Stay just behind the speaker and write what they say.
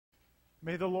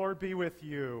May the Lord be with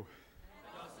you.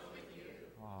 And also with you.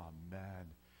 Amen.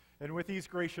 And with these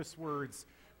gracious words,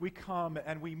 we come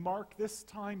and we mark this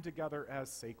time together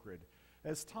as sacred,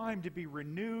 as time to be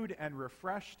renewed and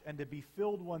refreshed and to be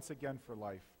filled once again for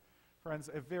life. Friends,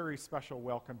 a very special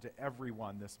welcome to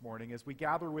everyone this morning as we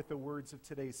gather with the words of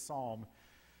today's psalm.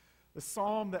 The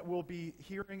psalm that we'll be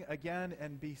hearing again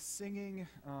and be singing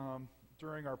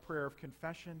during our prayer of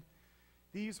confession.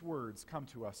 These words come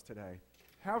to us today.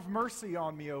 Have mercy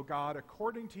on me, O God,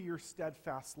 according to your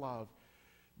steadfast love.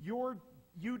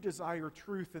 You desire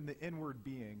truth in the inward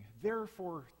being.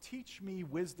 Therefore, teach me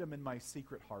wisdom in my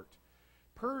secret heart.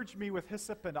 Purge me with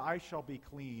hyssop, and I shall be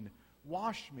clean.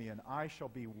 Wash me, and I shall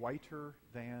be whiter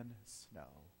than snow.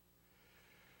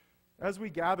 As we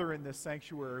gather in this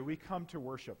sanctuary, we come to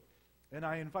worship. And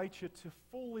I invite you to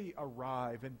fully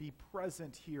arrive and be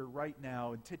present here right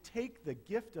now and to take the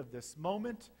gift of this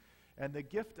moment and the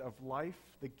gift of life,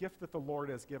 the gift that the Lord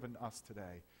has given us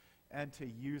today, and to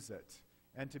use it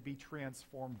and to be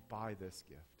transformed by this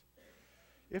gift.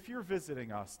 If you're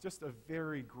visiting us, just a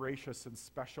very gracious and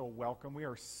special welcome. We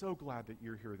are so glad that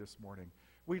you're here this morning.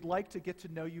 We'd like to get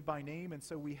to know you by name, and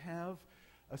so we have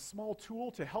a small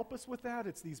tool to help us with that.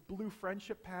 It's these blue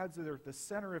friendship pads that are at the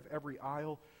center of every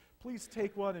aisle. Please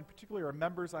take one, and particularly our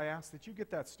members, I ask that you get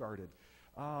that started.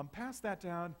 Pass that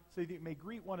down so that you may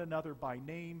greet one another by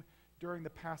name during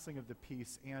the passing of the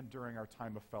peace and during our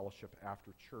time of fellowship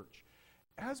after church.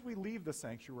 As we leave the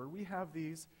sanctuary, we have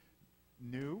these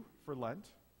new for Lent,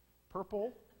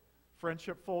 purple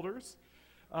friendship folders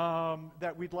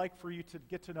that we'd like for you to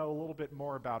get to know a little bit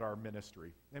more about our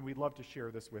ministry. And we'd love to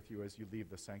share this with you as you leave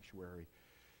the sanctuary.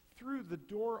 Through the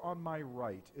door on my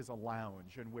right is a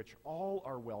lounge in which all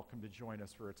are welcome to join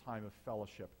us for a time of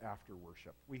fellowship after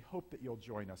worship. We hope that you'll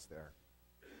join us there.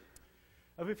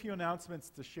 I have a few announcements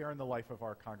to share in the life of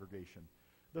our congregation.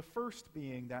 The first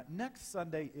being that next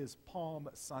Sunday is Palm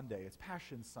Sunday. It's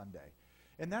Passion Sunday.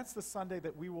 And that's the Sunday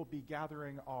that we will be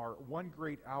gathering our one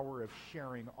great hour of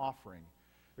sharing offering.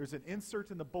 There's an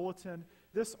insert in the bulletin.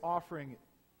 This offering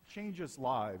changes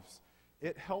lives.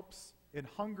 It helps in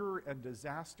hunger and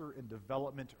disaster and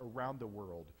development around the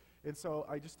world. And so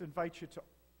I just invite you to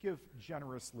give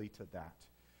generously to that.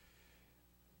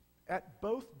 At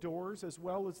both doors, as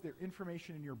well as their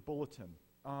information in your bulletin,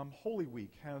 Holy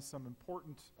Week has some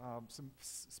important, some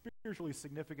spiritually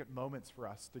significant moments for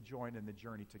us to join in the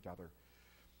journey together.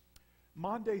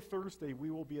 Monday, Thursday,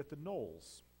 we will be at the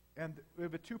Knolls. And we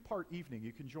have a two-part evening.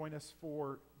 You can join us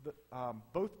for the,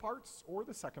 both parts or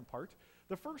the second part.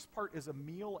 The first part is a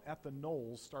meal at the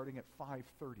Knolls starting at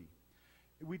 5:30.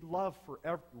 We'd love for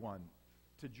everyone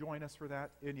to join us for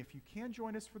that. And if you can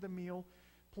join us for the meal,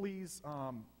 please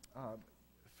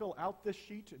fill out this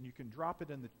sheet, and you can drop it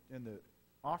in the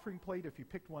offering plate if you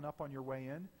picked one up on your way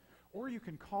in. Or you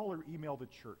can call or email the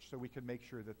church so we can make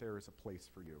sure that there is a place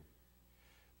for you.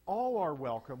 All are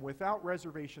welcome, without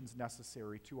reservations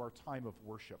necessary, to our time of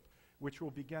worship, which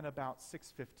will begin about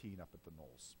 6:15 up at the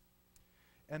Knolls.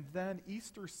 And then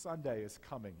Easter Sunday is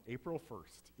coming, April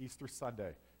 1st, Easter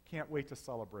Sunday. Can't wait to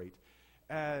celebrate.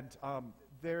 And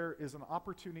there is an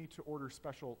opportunity to order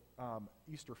special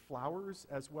Easter flowers,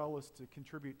 as well as to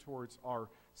contribute towards our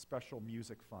special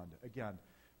music fund. Again,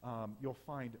 you'll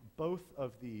find both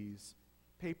of these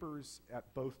papers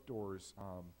at both doors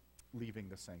leaving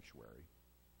the sanctuary.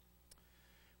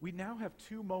 We now have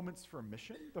 2 moments for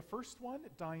mission. The first one,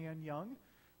 Diane Young,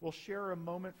 will share a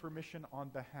moment for mission on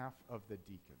behalf of the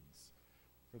deacons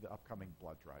for the upcoming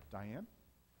blood drive. Diane?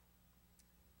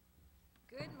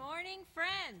 Good morning,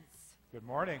 friends. Good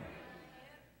morning.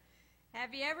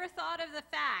 Have you ever thought of the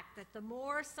fact that the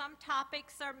more some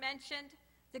topics are mentioned,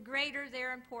 the greater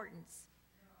their importance?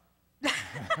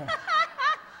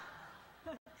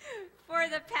 For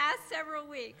the past several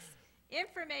weeks,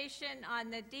 information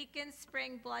on the Deacons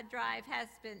Spring Blood Drive has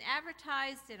been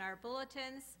advertised in our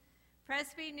bulletins,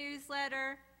 Presby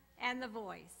newsletter, and The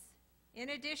Voice. In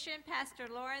addition, Pastor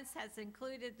Lawrence has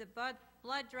included the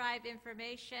blood drive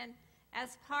information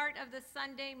as part of the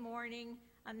Sunday morning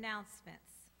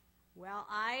announcements. Well,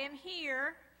 I am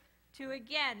here to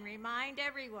again remind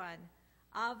everyone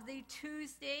of the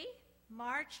Tuesday,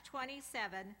 March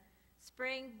 27,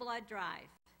 Spring Blood Drive,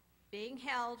 being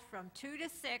held from 2 to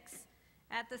 6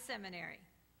 at the seminary.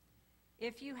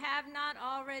 If you have not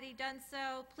already done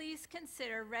so, please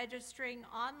consider registering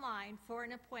online for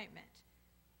an appointment.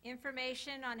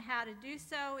 Information on how to do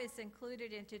so is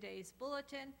included in today's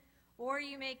bulletin, or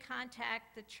you may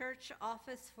contact the church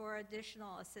office for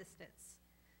additional assistance.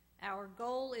 Our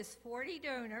goal is 40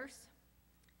 donors,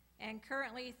 and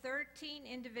currently 13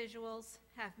 individuals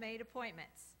have made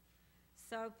appointments.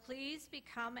 So please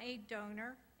become a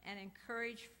donor and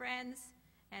encourage friends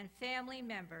and family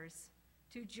members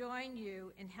to join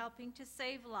you in helping to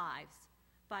save lives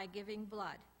by giving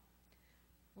blood.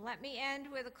 Let me end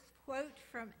with a quote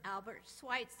from Albert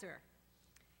Schweitzer.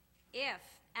 If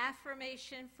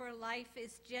affirmation for life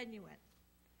is genuine,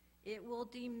 it will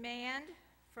demand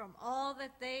from all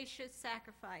that they should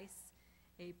sacrifice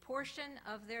a portion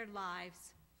of their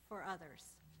lives for others.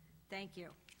 Thank you.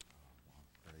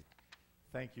 Great.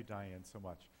 Thank you, Diane, so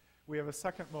much. We have a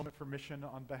second moment for mission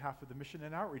on behalf of the Mission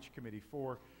and Outreach Committee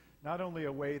for not only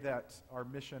a way that our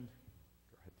mission,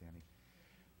 go ahead, Danny,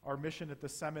 our mission at the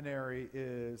seminary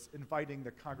is inviting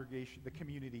the congregation, the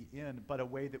community in, but a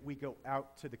way that we go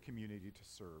out to the community to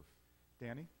serve.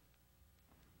 Danny?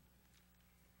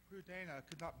 Prue Dana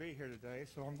could not be here today,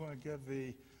 so I'm going to give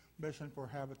the mission for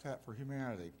Habitat for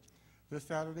Humanity. This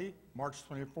Saturday, March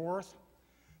 24th,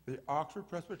 the Oxford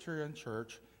Presbyterian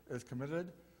Church is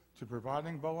committed to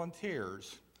providing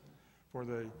volunteers for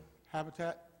the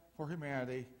Habitat for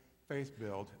Humanity Faith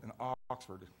Build in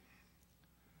Oxford.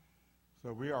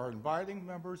 So we are inviting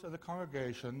members of the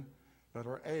congregation that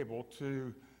are able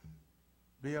to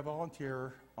be a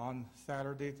volunteer on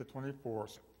Saturday the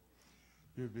 24th.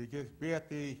 You'll be at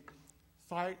the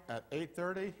site at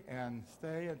 8:30 and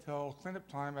stay until cleanup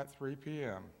time at 3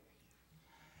 p.m.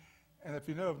 And if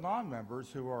you know of non-members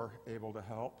who are able to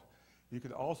help, you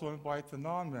could also invite the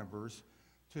non-members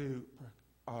to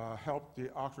help the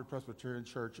Oxford Presbyterian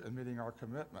Church in meeting our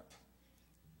commitment.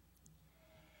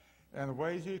 And the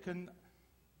ways you can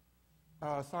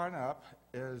sign up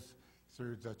is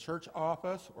through the church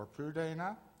office or Prue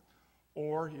Dana,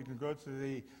 or you can go to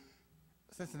the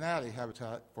Cincinnati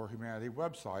Habitat for Humanity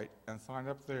website and sign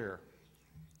up there.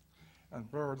 And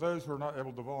for those who are not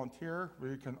able to volunteer,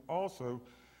 we can also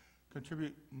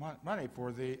contribute money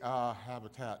for the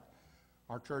Habitat.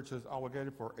 Our church is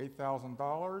obligated for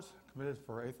 $8,000, committed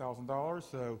for $8,000,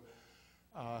 so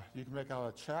you can make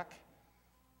out a check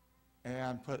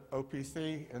and put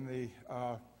OPC in the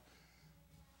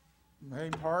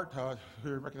main part, who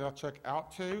you're making that check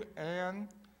out to, and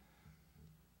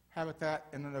Habitat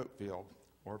in the note field.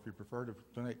 Or if you prefer to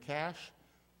donate cash,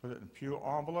 put it in a pew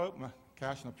envelope,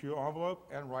 cash in a pew envelope,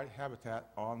 and write Habitat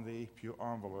on the pew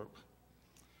envelope.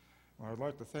 Well, I'd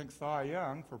like to thank Cy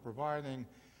Young for providing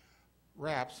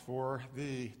wraps for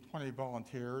the 20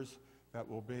 volunteers that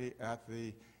will be at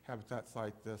the Habitat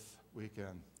site this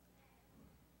weekend.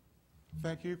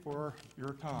 Thank you for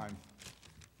your time.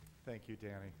 Thank you,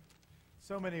 Danny.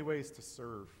 So many ways to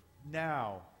serve.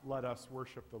 Now, let us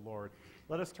worship the Lord.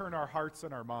 Let us turn our hearts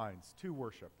and our minds to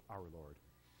worship our Lord.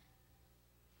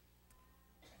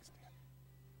 Thanks, Dan.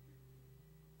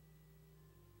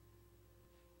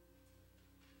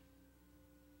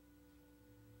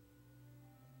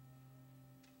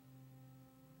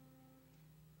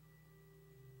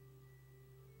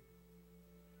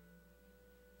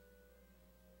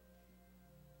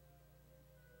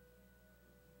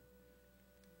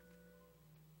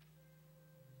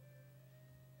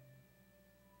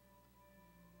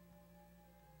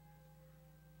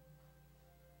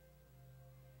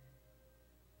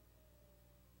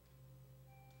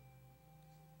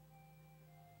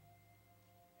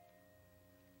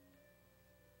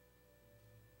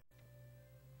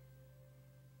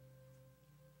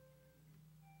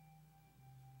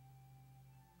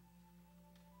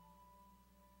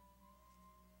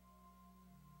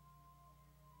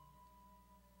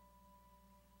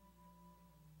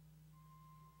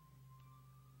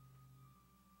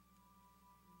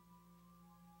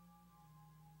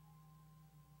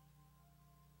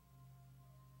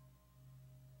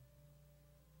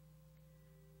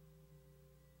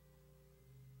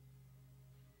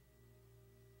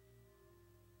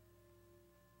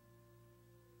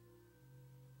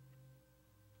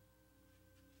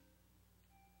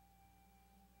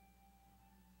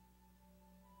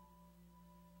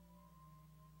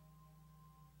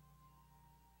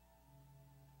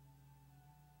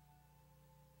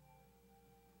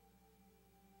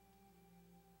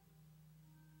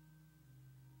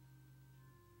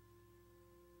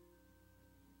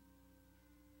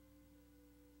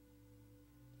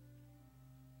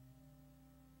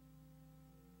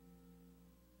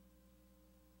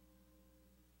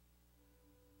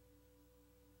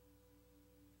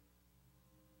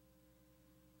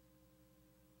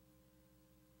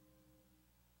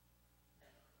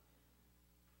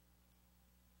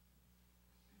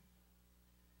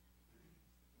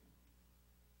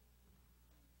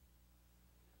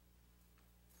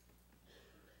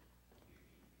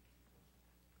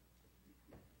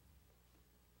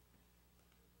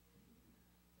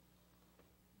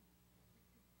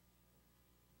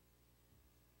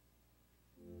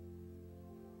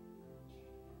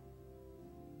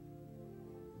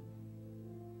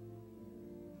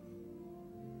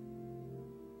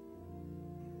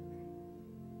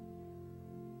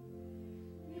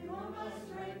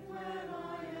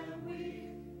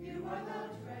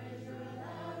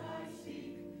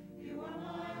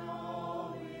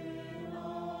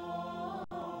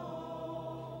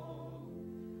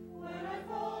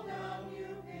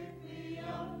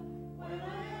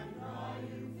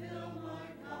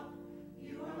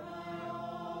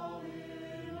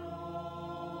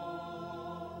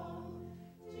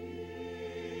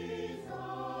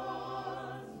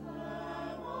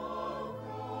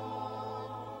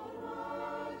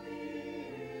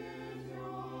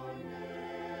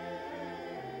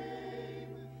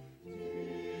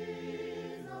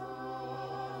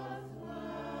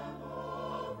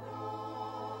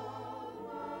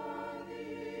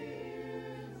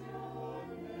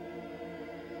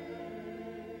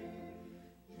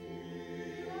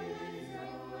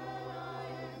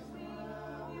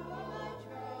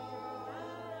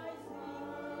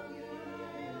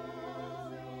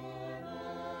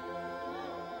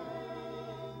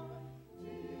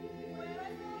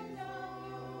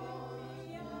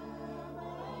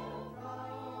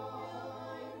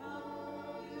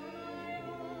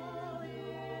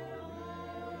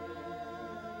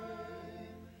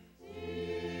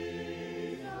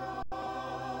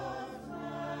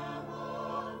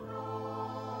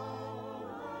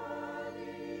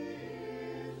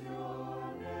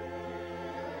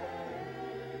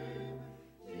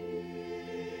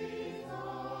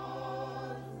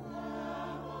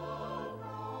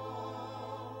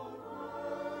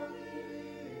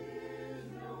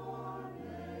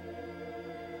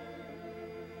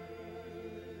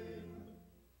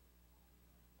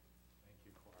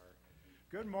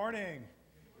 Good morning,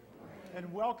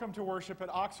 and welcome to worship at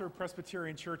Oxford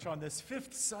Presbyterian Church on this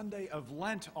 5th Sunday of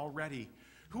Lent already.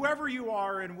 Whoever you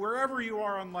are and wherever you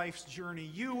are on life's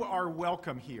journey, you are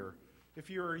welcome here. If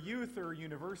you're a youth or a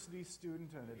university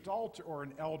student, an adult or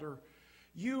an elder,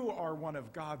 you are one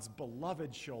of God's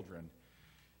beloved children.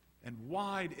 And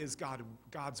wide is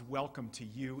God's welcome to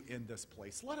you in this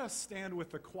place. Let us stand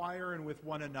with the choir and with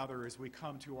one another as we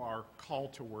come to our call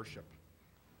to worship.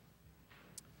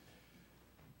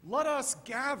 Let us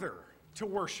gather to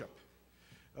worship.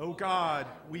 O God,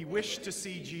 we wish to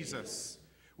see Jesus.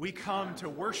 We come to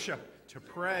worship, to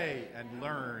pray, and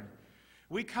learn.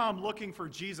 We come looking for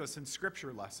Jesus in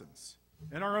scripture lessons,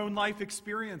 in our own life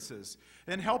experiences,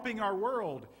 and helping our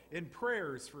world in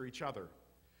prayers for each other.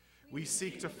 We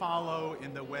seek to follow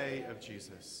in the way of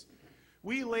Jesus.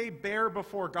 We lay bare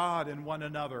before God and one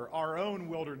another our own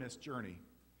wilderness journey,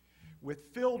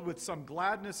 filled with some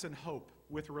gladness and hope,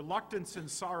 with reluctance and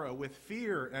sorrow, with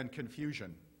fear and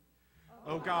confusion.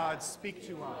 O God, speak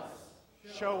to us,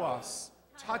 show us,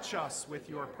 touch us with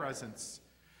your presence.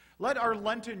 Let our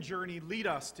Lenten journey lead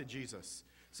us to Jesus,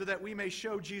 so that we may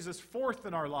show Jesus forth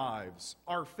in our lives,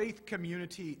 our faith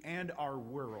community, and our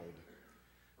world.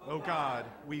 O God,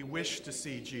 we wish to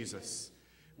see Jesus.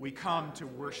 We come to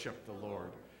worship the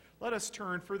Lord. Let us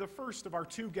turn for the first of our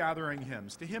two gathering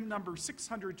hymns to hymn number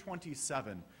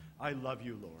 627, I Love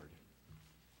You, Lord.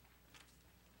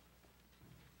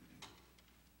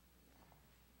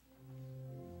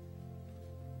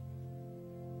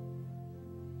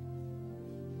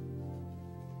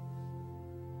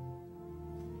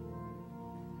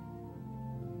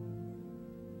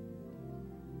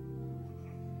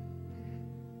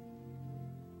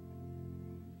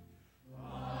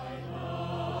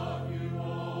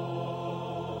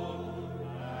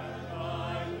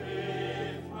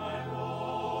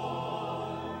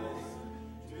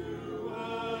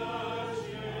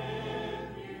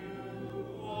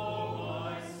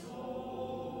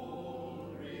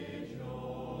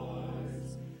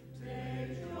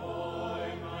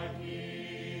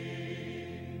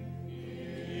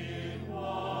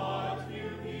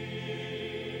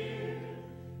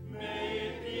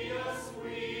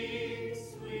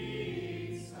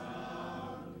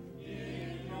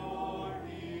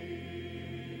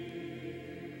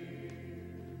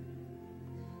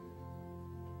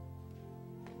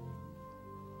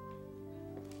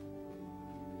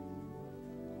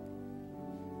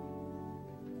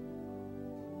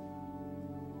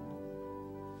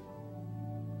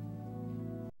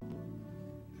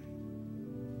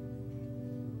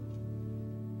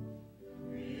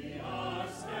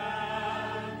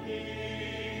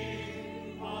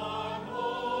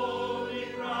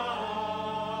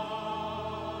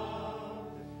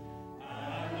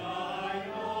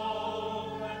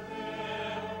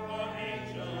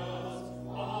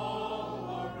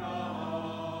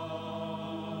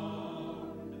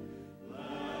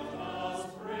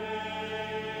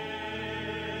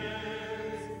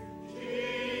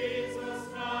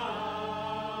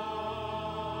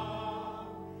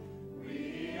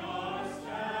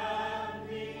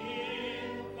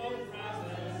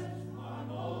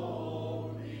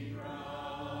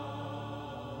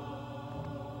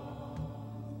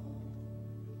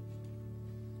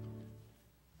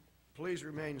 Please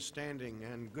remain standing,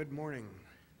 and good morning.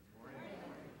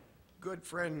 Good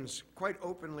friends, quite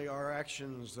openly our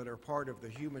actions that are part of the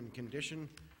human condition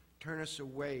turn us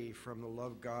away from the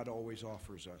love God always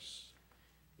offers us.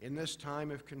 In this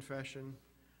time of confession,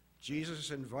 Jesus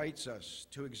invites us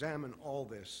to examine all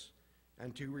this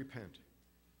and to repent,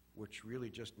 which really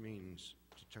just means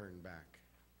to turn back.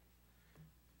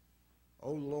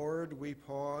 O Lord, we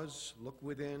pause, look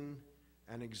within,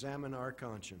 and examine our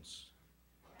conscience.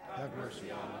 Have mercy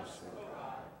on us, O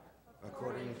God,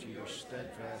 according to your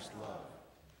steadfast love.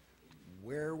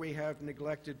 Where we have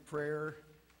neglected prayer,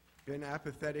 been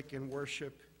apathetic in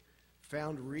worship,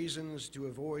 found reasons to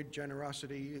avoid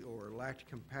generosity or lacked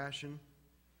compassion,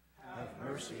 have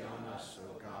mercy on us,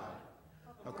 O God,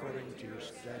 according to your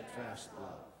steadfast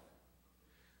love.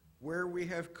 Where we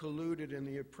have colluded in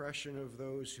the oppression of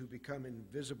those who become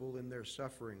invisible in their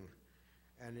suffering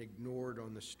and ignored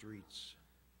on the streets,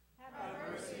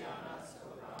 have mercy on us,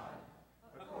 O God,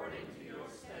 according to your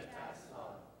steadfast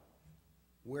love.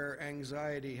 Where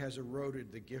anxiety has eroded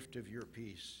the gift of your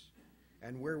peace,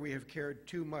 and where we have cared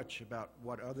too much about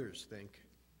what others think,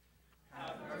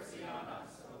 have mercy on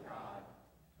us, O God,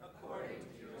 according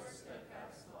to your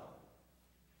steadfast love.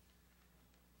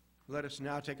 Let us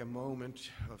now take a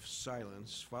moment of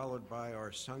silence, followed by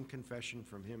our sung confession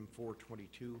from hymn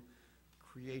 422,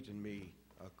 Create in Me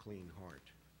a Clean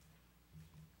Heart.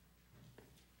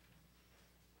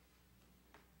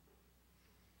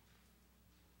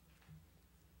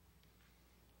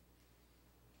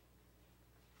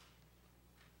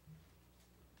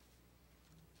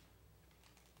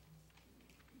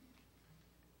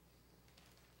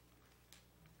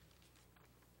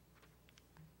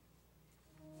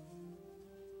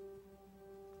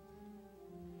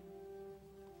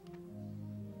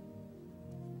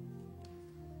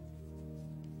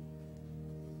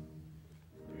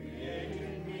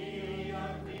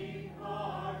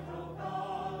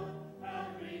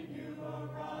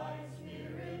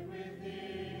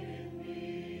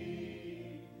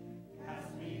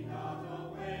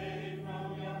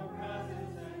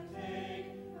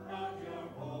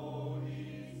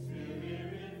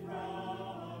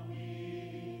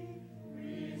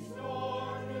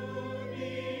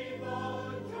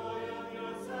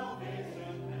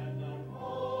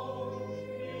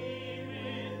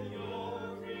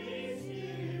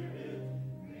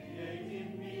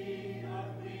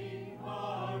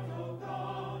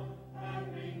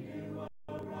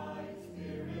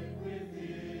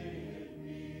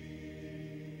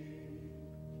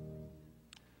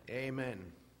 Amen.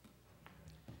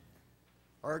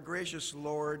 Our gracious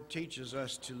Lord teaches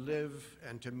us to live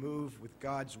and to move with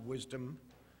God's wisdom,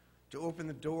 to open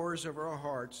the doors of our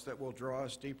hearts that will draw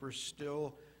us deeper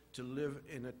still to live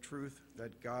in a truth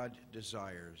that God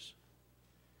desires.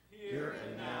 Here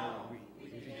and now we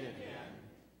begin again.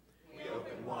 We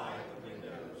open wide the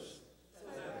windows so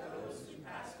that those who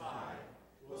pass by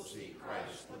will see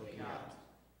Christ looking out.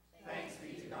 Thanks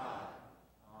be to God.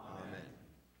 Amen.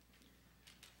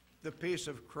 The peace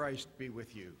of Christ be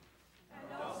with you.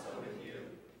 And also with you.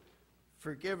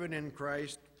 Forgiven in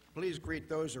Christ, please greet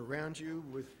those around you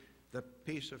with the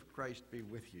peace of Christ be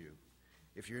with you.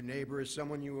 If your neighbor is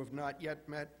someone you have not yet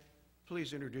met,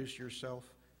 please introduce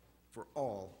yourself, for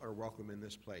all are welcome in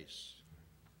this place.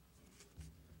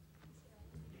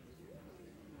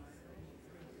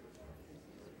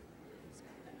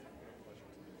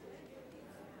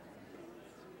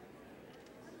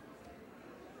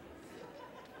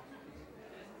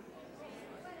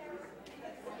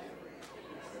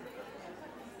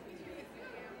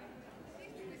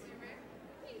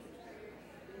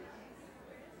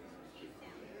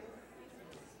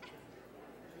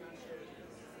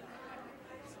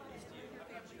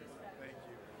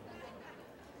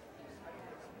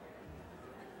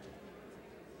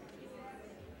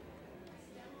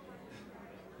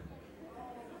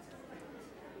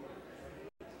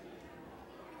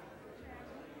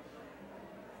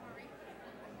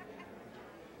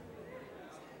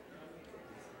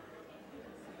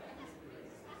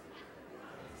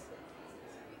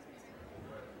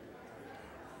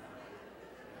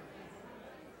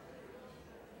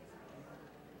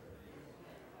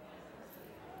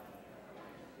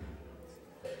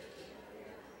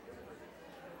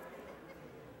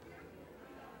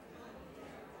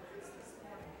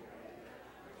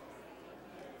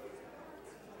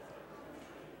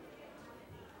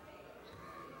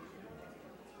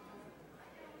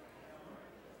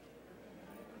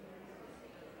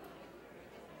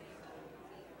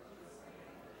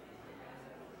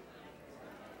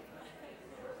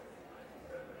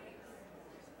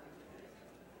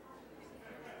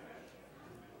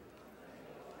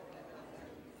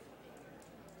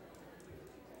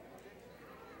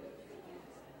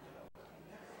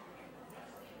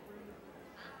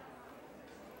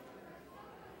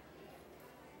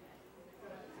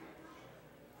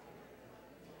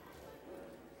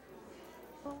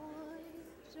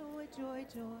 Joy, joy,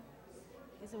 joy.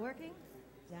 Is it working?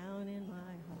 Down in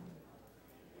my heart.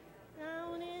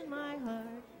 Down in my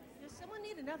heart. Does someone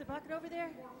need another bucket over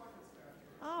there?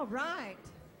 All right.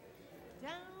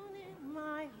 Down in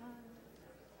my heart.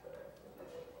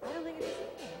 I don't think it is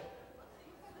either.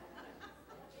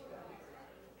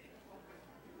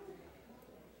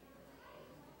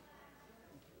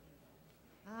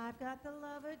 I've got the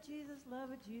love of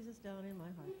Jesus down in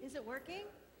my heart. Is it working?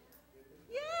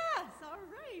 Yes, all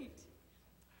right.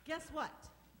 Guess what?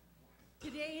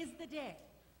 Today is the day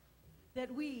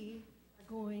that we are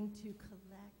going to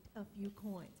collect a few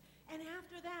coins. And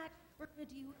after that, we're going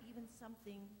to do even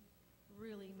something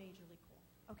really majorly cool,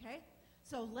 okay?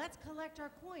 So let's collect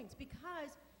our coins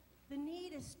because the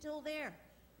need is still there.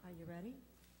 Are you ready?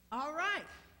 All right.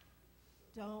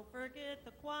 Don't forget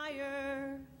the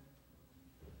choir.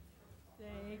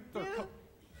 Thank you.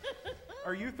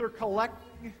 Our youth are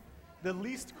collecting the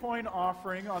least coin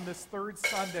offering on this third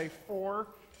Sunday for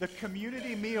the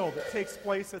community meal that takes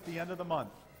place at the end of the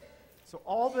month. So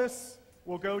all this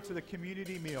will go to the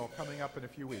community meal coming up in a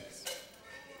few weeks.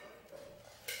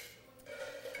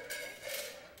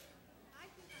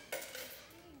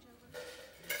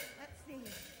 Let's see.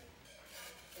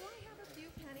 Do I have a few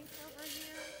pennies over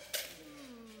here?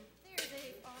 There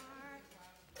they are.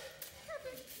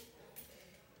 Perfect.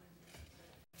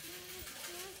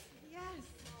 Yes.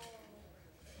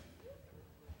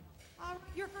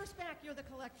 You're first back. You're the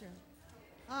collector.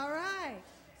 All right.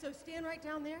 So stand right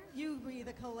down there. You be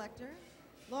the collector.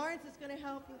 Lawrence is going to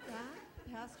help with that.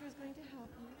 The pastor is going to help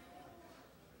you.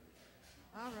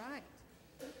 All right.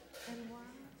 And one.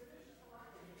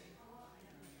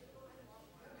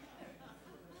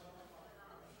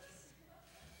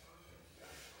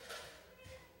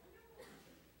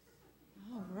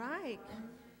 All right.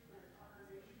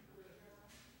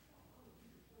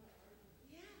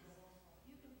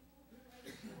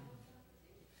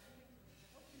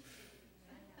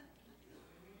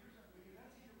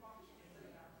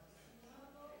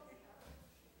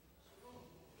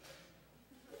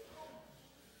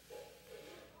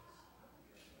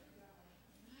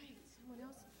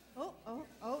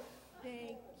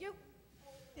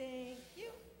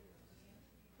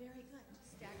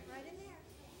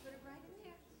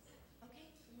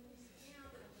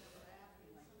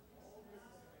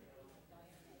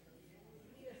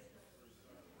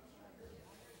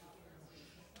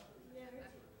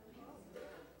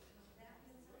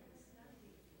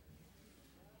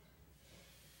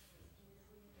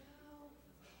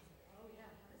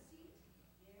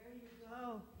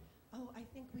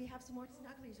 have some more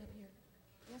snugglies up here.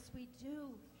 Yes, we do.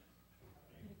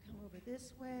 I'm going to come over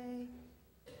this way.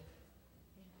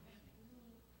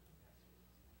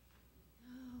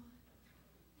 Oh,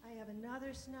 I have another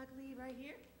snuggly right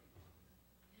here.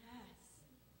 Yes.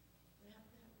 Wrap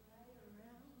that right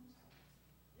around.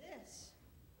 This,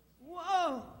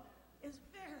 whoa, is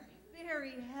very,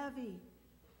 very heavy.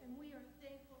 And we are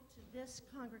thankful to this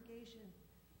congregation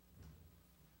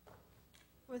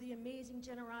for the amazing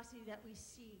generosity that we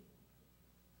see.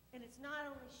 And it's not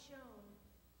only shown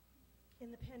in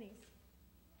the pennies.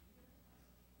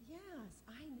 Yes,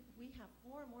 we have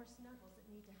 4 more snuggles that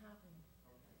need to happen.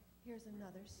 Here's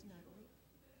another snuggly.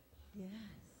 Yes.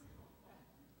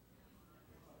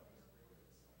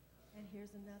 And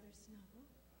here's another snuggle.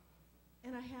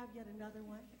 And I have yet another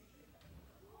one.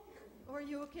 Are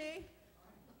you okay?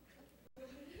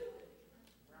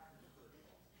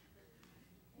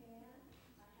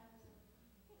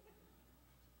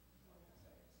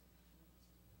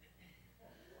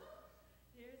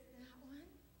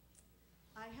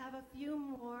 I have a few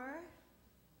more.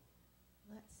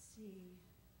 Let's see.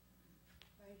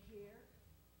 Right here.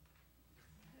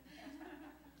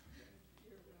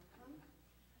 You're welcome.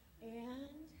 And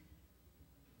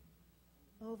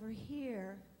over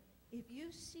here, if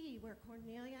you see where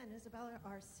Cornelia and Isabella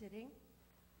are sitting,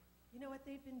 you know what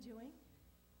they've been doing?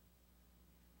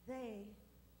 They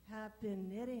have been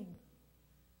knitting.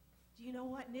 Do you know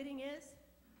what knitting is?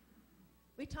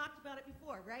 We talked about it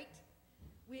before, right?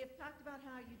 We have talked about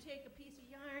how you take a piece of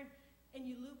yarn and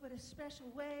you loop it a special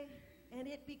way and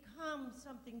it becomes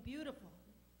something beautiful.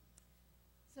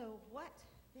 So what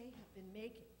they have been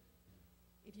making,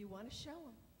 if you want to show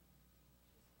them,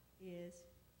 is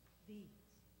these.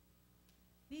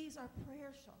 These are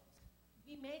prayer shawls.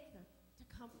 We make them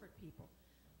to comfort people.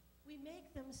 We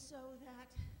make them so that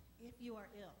if you are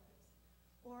ill,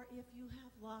 or if you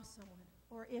have lost someone,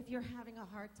 or if you're having a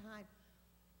hard time,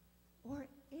 or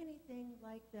anything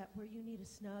like that where you need a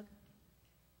snug,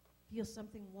 feel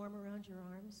something warm around your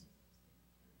arms,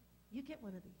 you get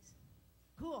one of these.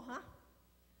 Cool, huh?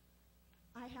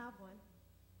 I have one.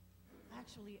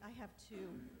 Actually, I have 2.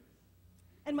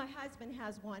 And my husband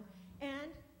has one.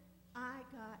 And I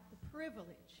got the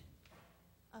privilege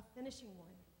of finishing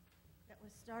one that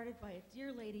was started by a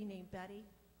dear lady named Betty,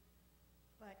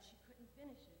 but she couldn't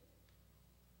finish it.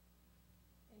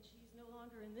 And she's no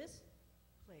longer in this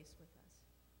place with us,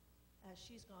 as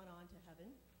she's gone on to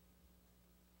heaven.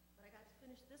 But I got to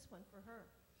finish this one for her.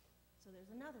 So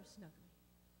there's another snuggly.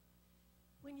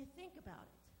 When you think about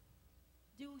it,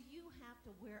 do you have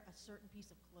to wear a certain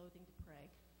piece of clothing to pray?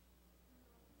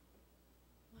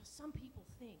 Well, some people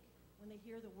think when they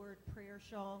hear the word prayer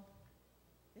shawl,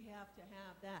 they have to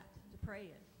have that to pray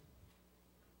in.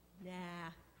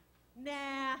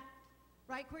 Nah.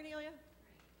 Right, Cornelia?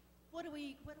 What do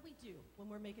we do when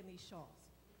we're making these shawls?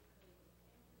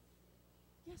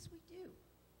 Yes, we do.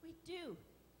 We do.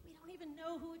 We don't even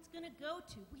know who it's going to go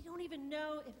to. We don't even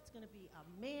know if it's going to be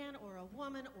a man or a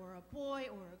woman or a boy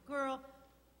or a girl.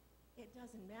 It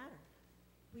doesn't matter.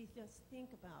 We just think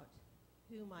about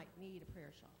who might need a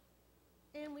prayer shawl.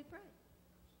 And we pray.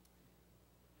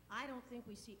 I don't think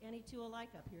we see any two alike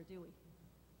up here, do we?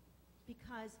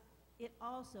 Because it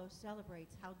also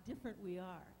celebrates how different we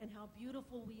are and how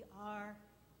beautiful we are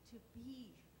to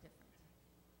be different.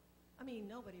 I mean,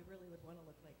 nobody really would want to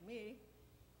look like me,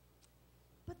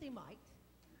 but they might.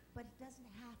 But it doesn't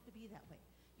have to be that way.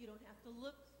 You don't have to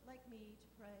look like me to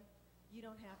pray. You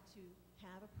don't have to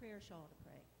have a prayer shawl to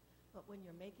pray. But when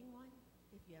you're making one,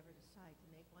 if you ever decide to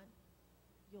make one,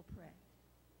 you'll pray.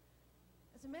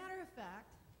 As a matter of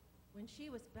fact, when she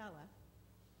was Bella,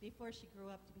 before she grew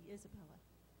up to be Isabella,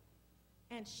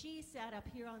 and she sat up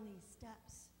here on these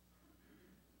steps,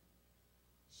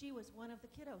 she was one of the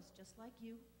kiddos, just like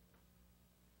you.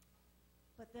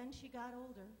 But then she got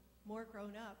older, more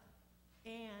grown up,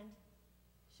 and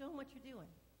show them what you're doing.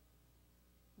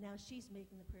 Now she's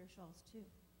making the prayer shawls too.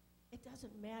 It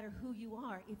doesn't matter who you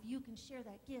are. If you can share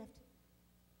that gift,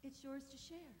 it's yours to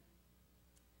share.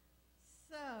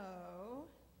 So,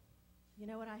 you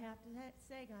know what I have to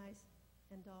say, guys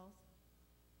and dolls?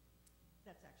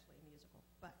 That's actually a musical.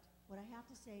 But what I have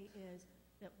to say is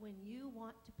that when you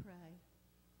want to pray,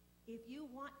 if you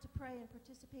want to pray and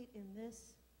participate in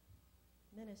this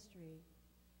ministry,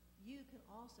 you can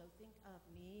also think of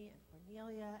me and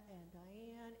Cornelia and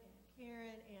Diane and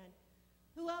Karen and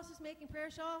who else is making prayer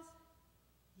shawls?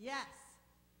 Yes.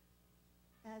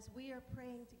 As we are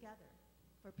praying together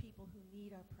for people who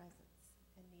need our presence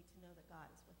and need to know that God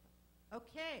is with them.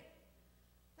 Okay,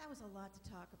 that was a lot to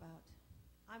talk about.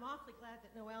 I'm awfully glad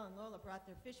that Noelle and Lola brought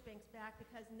their fish banks back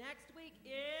because next week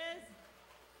is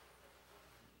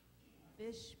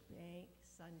Fish Bank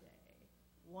Sunday.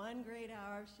 1 great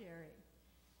hour of sharing.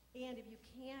 And if you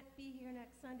can't be here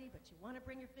next Sunday, but you want to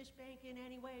bring your fish bank in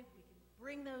anyway, we can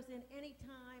bring those in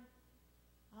anytime.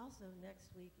 Also, next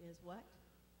week is what?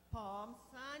 Palm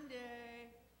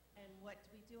Sunday. And what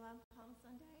do we do on Palm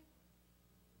Sunday?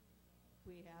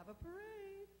 We have a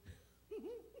parade.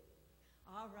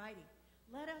 All righty.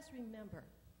 Let us remember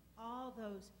all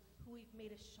those who we've made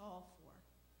a shawl for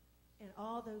and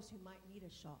all those who might need a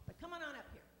shawl. But come on up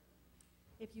here.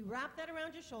 If you wrap that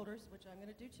around your shoulders, which I'm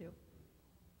going to do too.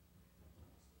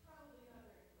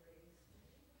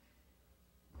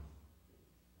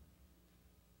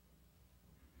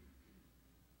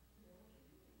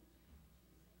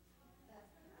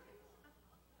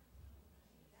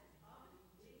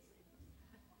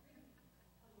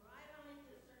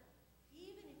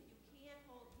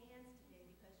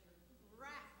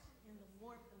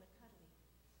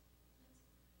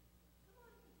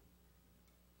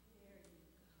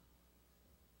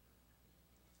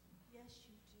 Yes,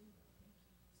 you do. Thank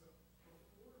you. So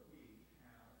before we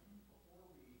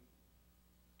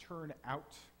turn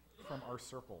out from our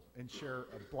circle and share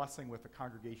a blessing with the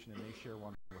congregation and they share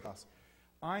one with us,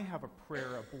 I have a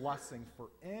prayer, a blessing for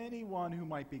anyone who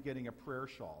might be getting a prayer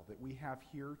shawl that we have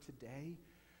here today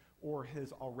or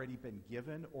has already been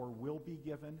given or will be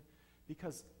given,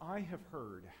 because I have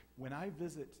heard when I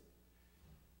visit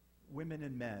women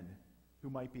and men who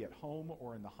might be at home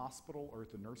or in the hospital or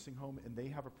at the nursing home and they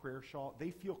have a prayer shawl, they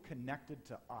feel connected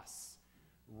to us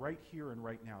right here and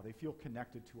right now. They feel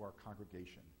connected to our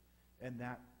congregation, and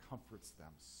that comforts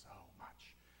them so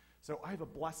much. So I have a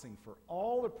blessing for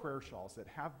all the prayer shawls that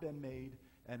have been made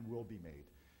and will be made.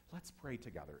 Let's pray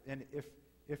together. And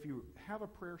if you have a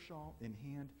prayer shawl in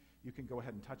hand, you can go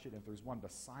ahead and touch it. If there's one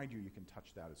beside you, you can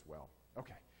touch that as well.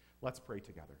 Okay, let's pray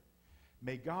together.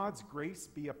 May God's grace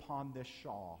be upon this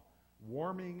shawl,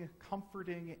 warming,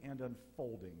 comforting, and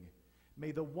unfolding.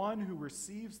 May the one who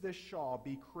receives this shawl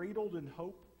be cradled in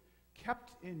hope,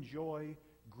 kept in joy,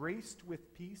 graced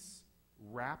with peace,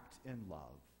 wrapped in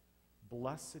love.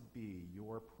 Blessed be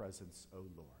your presence, O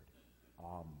Lord.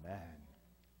 Amen.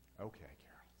 Okay,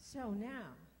 Carol. So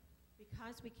now,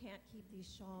 because we can't keep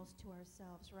these shawls to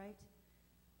ourselves, right?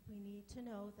 We need to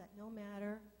know that no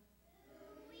matter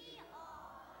Who we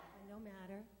are. and no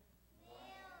matter, Where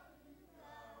you go.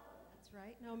 that's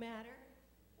right, no matter,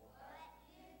 What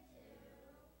you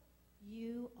do.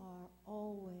 you are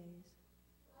always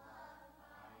Loved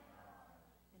by God.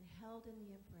 and held in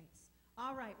the embrace.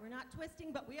 All right, we're not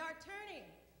twisting, but we are turning.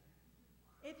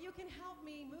 If you can help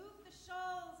me move the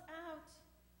shawls out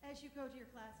as you go to your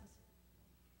classes,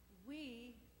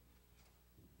 we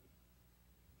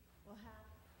will have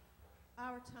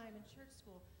our time in church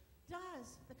school.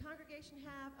 Does the congregation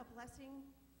have a blessing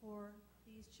for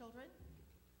these children?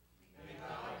 May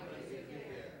God bless you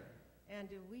there. And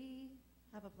do we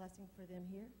have a blessing for them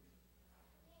here?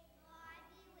 May God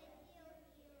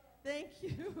be with you. Thank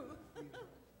you.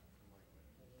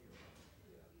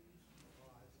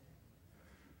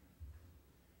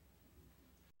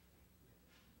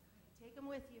 Take them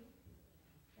with you.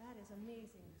 That is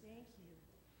amazing. Thank you.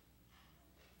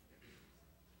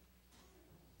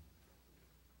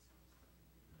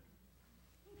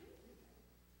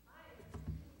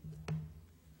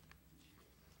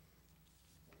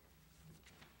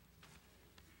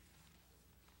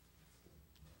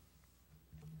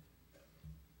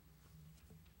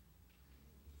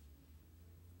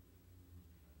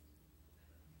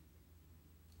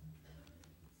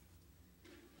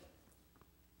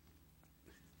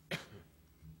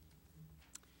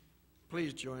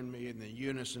 Please join me in the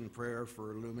unison prayer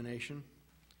for illumination.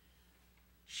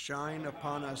 Shine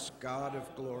upon us, God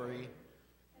of glory,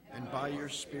 and by your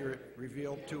Spirit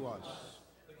reveal to us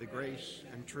the grace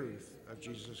and truth of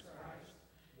Jesus Christ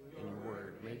in your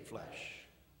word made flesh.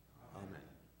 Amen.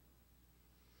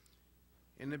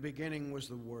 In the beginning was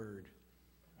the Word.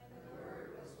 And the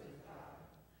Word was with God.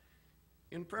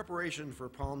 In preparation for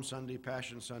Palm Sunday,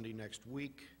 Passion Sunday next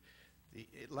week, the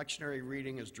lectionary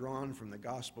reading is drawn from the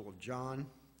Gospel of John,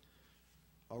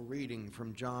 a reading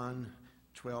from John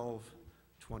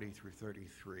 12:20 through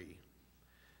 33.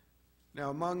 Now,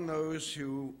 among those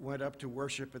who went up to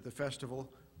worship at the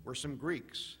festival were some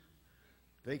Greeks.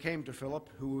 They came to Philip,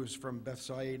 who was from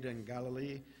Bethsaida in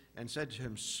Galilee, and said to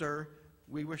him, "Sir,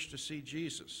 we wish to see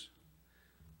Jesus."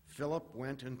 Philip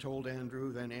went and told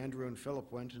Andrew, then Andrew and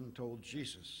Philip went and told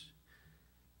Jesus.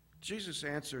 Jesus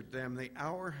answered them, "The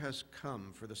hour has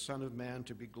come for the Son of Man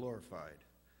to be glorified.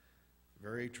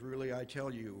 Very truly I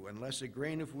tell you, unless a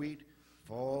grain of wheat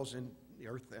falls in the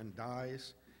earth and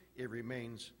dies, it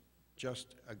remains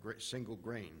just a single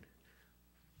grain.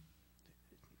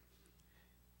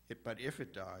 But if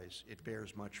it dies, it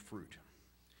bears much fruit.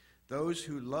 Those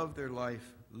who love their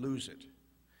life lose it,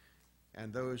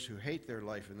 and those who hate their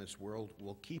life in this world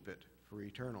will keep it for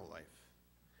eternal life.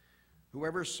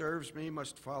 Whoever serves me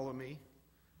must follow me,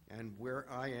 and where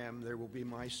I am, there will be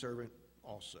my servant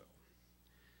also.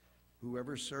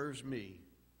 Whoever serves me,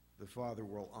 the Father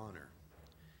will honor.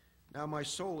 Now my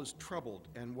soul is troubled,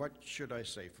 and what should I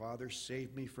say? Father,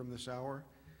 save me from this hour?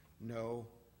 No,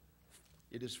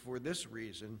 it is for this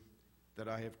reason that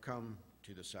I have come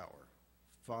to this hour.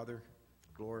 Father,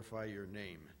 glorify your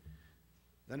name.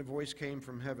 Then a voice came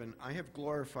from heaven, I have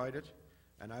glorified it,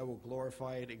 and I will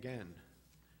glorify it again.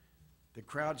 The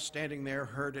crowd standing there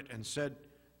heard it and said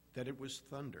that it was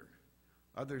thunder.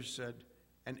 Others said,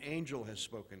 an angel has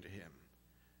spoken to him.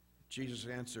 Jesus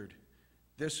answered,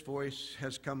 this voice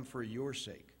has come for your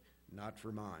sake, not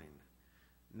for mine.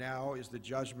 Now is the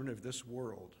judgment of this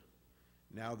world.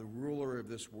 Now the ruler of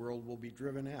this world will be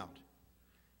driven out.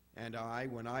 And I,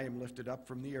 when I am lifted up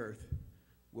from the earth,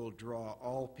 will draw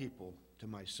all people to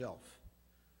myself.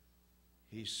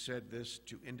 He said this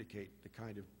to indicate the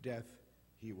kind of death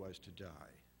he was to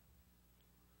die.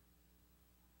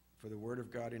 For the word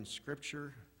of God in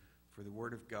Scripture, for the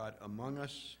word of God among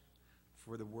us,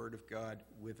 for the word of God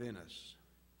within us.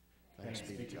 Thanks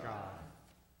be to God.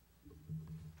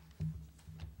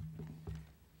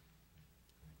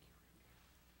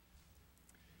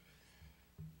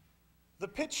 The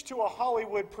pitch to a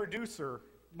Hollywood producer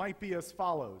might be as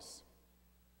follows.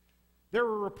 There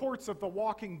are reports of The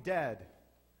Walking Dead,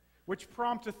 which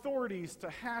prompt authorities to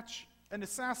hatch an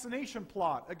assassination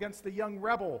plot against the young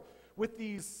rebel with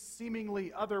these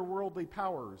seemingly otherworldly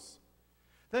powers.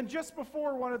 Then just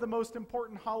before one of the most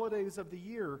important holidays of the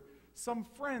year, some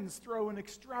friends throw an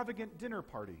extravagant dinner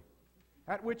party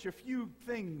at which a few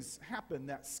things happen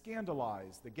that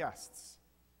scandalize the guests.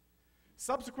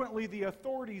 Subsequently, the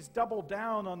authorities double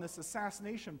down on this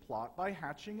assassination plot by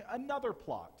hatching another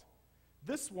plot,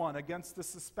 this one against the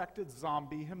suspected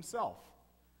zombie himself.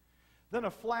 Then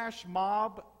a flash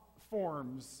mob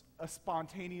forms a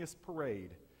spontaneous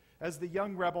parade as the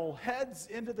young rebel heads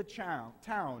into the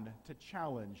town to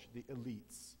challenge the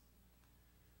elites.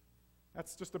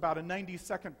 That's just about a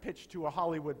 90-second pitch to a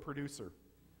Hollywood producer.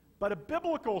 But a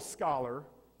biblical scholar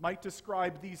might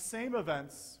describe these same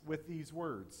events with these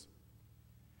words.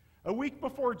 A week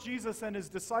before Jesus and his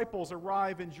disciples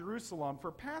arrive in Jerusalem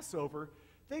for Passover,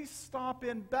 they stop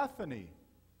in Bethany,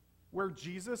 where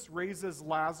Jesus raises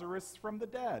Lazarus from the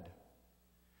dead.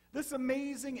 This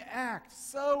amazing act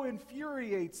so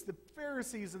infuriates the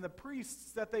Pharisees and the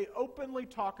priests that they openly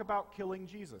talk about killing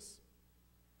Jesus.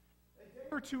 A day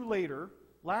or two later,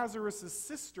 Lazarus'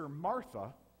 sister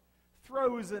Martha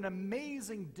throws an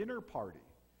amazing dinner party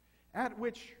at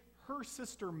which her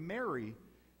sister Mary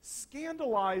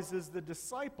scandalizes the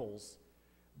disciples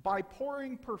by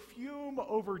pouring perfume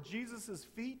over Jesus'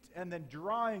 feet and then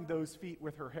drying those feet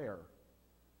with her hair.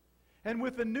 And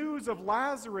with the news of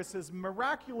Lazarus'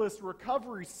 miraculous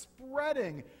recovery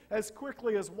spreading as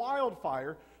quickly as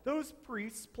wildfire, those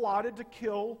priests plotted to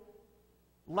kill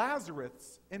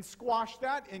Lazarus and squash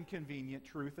that inconvenient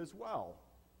truth as well.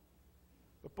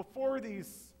 But before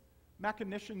these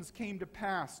machinations came to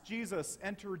pass, Jesus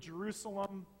entered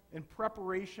Jerusalem in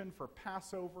preparation for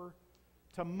Passover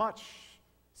to much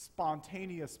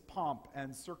spontaneous pomp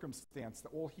and circumstance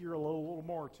that we'll hear a little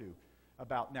more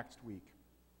about next week.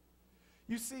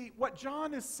 You see, what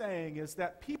John is saying is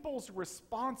that people's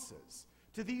responses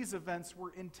to these events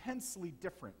were intensely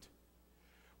different.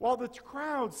 While the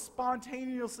crowds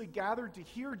spontaneously gathered to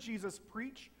hear Jesus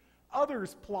preach,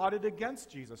 others plotted against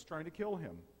Jesus, trying to kill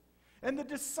him. And the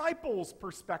disciples'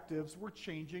 perspectives were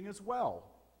changing as well.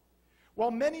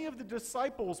 While many of the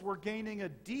disciples were gaining a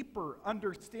deeper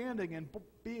understanding and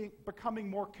becoming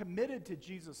more committed to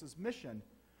Jesus' mission,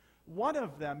 one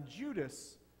of them,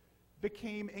 Judas,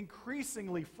 became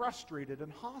increasingly frustrated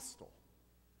and hostile.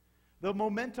 The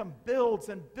momentum builds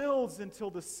and builds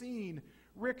until the scene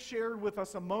Rick shared with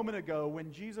us a moment ago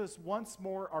when Jesus once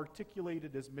more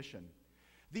articulated his mission.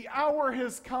 The hour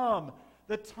has come.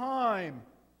 The time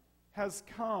has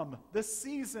come. The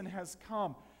season has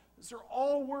come. These are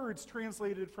all words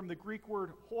translated from the Greek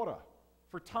word hora,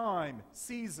 for time,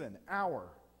 season, hour.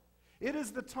 It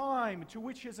is the time to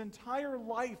which his entire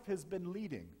life has been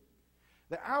leading.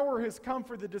 The hour has come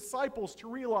for the disciples to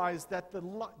realize that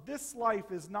this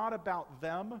life is not about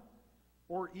them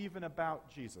or even about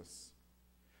Jesus.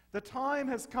 The time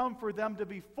has come for them to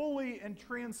be fully and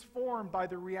transformed by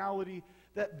the reality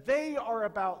that they are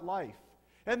about life,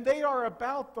 and they are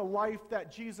about the life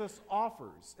that Jesus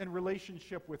offers in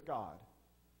relationship with God.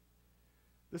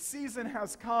 The season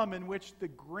has come in which the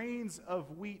grains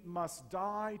of wheat must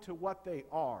die to what they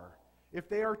are, if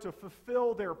they are to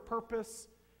fulfill their purpose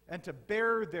and to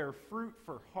bear their fruit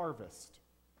for harvest.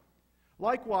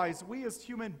 Likewise, we as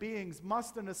human beings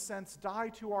must, in a sense, die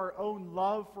to our own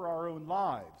love for our own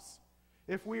lives,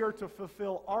 if we are to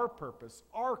fulfill our purpose,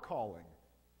 our calling.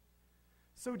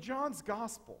 So John's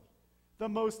gospel, the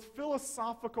most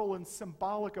philosophical and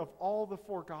symbolic of all the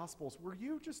four gospels, were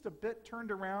you just a bit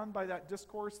turned around by that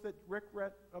discourse that Rick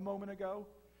read a moment ago?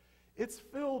 It's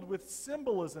filled with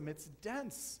symbolism. It's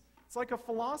dense. It's like a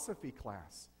philosophy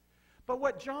class. But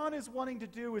what John is wanting to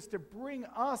do is to bring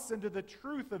us into the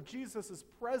truth of Jesus'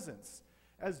 presence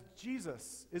as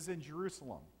Jesus is in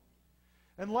Jerusalem.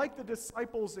 And like the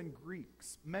disciples and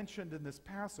Greeks mentioned in this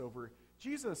Passover,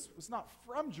 Jesus was not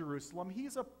from Jerusalem.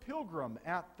 He's a pilgrim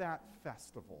at that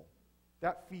festival,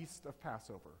 that feast of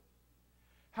Passover.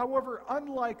 However,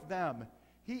 unlike them,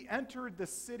 he entered the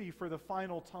city for the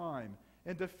final time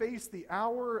and to face the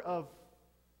hour of,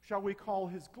 shall we call,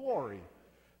 his glory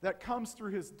that comes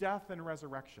through his death and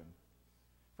resurrection.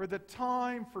 For the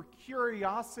time for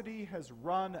curiosity has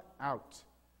run out.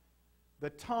 The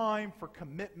time for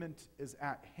commitment is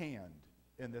at hand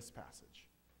in this passage.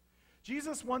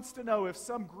 Jesus wants to know if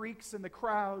some Greeks in the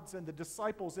crowds and the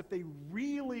disciples, if they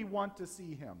really want to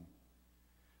see him,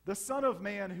 the Son of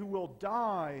Man who will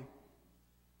die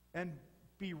and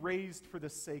be raised for the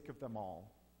sake of them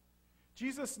all.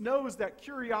 Jesus knows that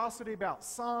curiosity about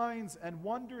signs and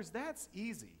wonders, that's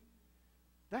easy.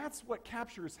 That's what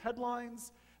captures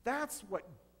headlines. That's what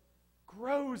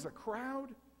grows a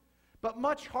crowd. But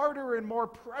much harder and more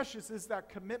precious is that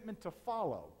commitment to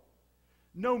follow,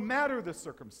 no matter the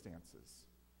circumstances.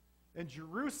 And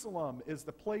Jerusalem is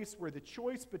the place where the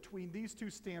choice between these two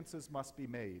stances must be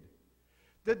made.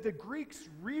 Did the Greeks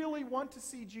really want to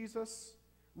see Jesus,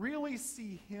 really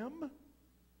see him?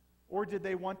 Or did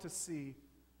they want to see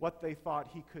what they thought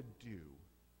he could do?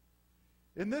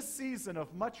 In this season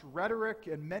of much rhetoric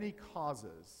and many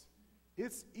causes,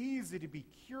 it's easy to be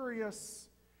curious,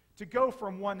 to go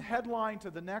from one headline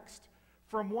to the next,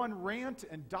 from one rant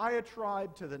and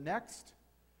diatribe to the next.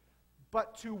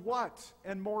 But to what,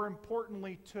 and more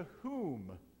importantly, to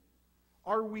whom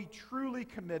are we truly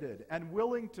committed and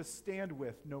willing to stand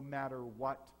with no matter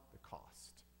what the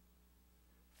cost?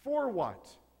 For what,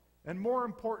 and more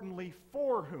importantly,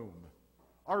 for whom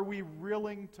are we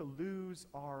willing to lose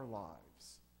our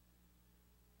lives?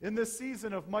 In this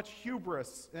season of much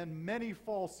hubris and many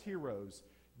false heroes,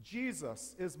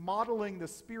 Jesus is modeling the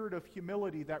spirit of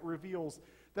humility that reveals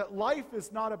that life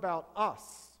is not about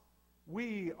us.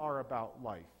 We are about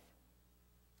life.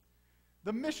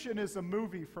 The Mission is a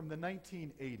movie from the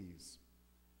 1980s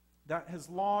that has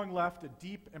long left a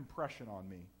deep impression on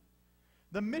me.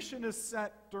 The Mission is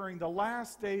set during the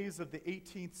last days of the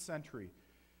 18th century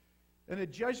in a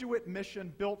Jesuit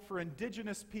mission built for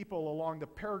indigenous people along the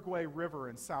Paraguay River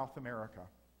in South America.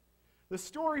 The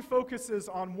story focuses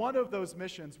on one of those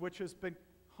missions, which has been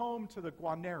home to the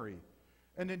Guaneri,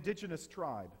 an indigenous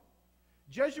tribe.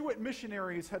 Jesuit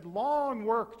missionaries had long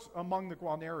worked among the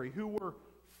Guaneri, who were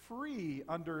free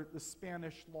under the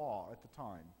Spanish law at the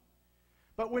time.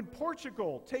 But when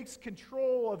Portugal takes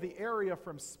control of the area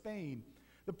from Spain,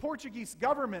 the Portuguese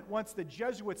government wants the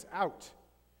Jesuits out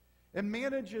and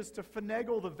manages to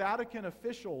finagle the Vatican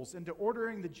officials into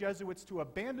ordering the Jesuits to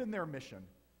abandon their mission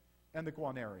and the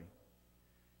Guaneri.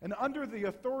 And under the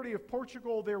authority of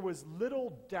Portugal, there was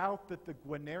little doubt that the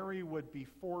Guaneri would be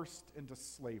forced into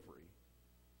slavery.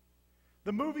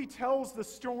 The movie tells the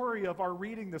story of our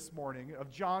reading this morning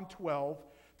of John 12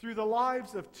 through the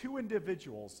lives of two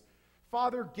individuals,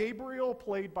 Father Gabriel,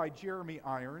 played by Jeremy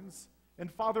Irons,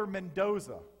 and Father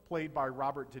Mendoza, played by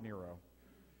Robert De Niro.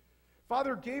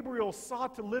 Father Gabriel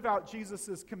sought to live out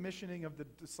Jesus' commissioning of the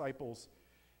disciples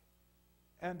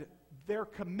and their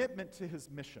commitment to his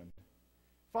mission.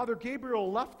 Father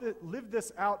Gabriel lived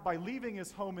this out by leaving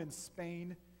his home in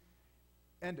Spain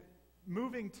and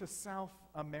moving to South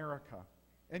America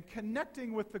and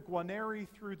connecting with the Guaneri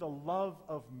through the love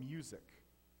of music,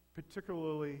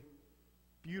 particularly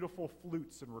beautiful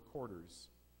flutes and recorders.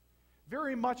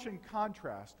 Very much in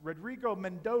contrast, Rodrigo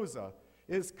Mendoza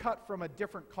is cut from a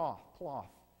different cloth.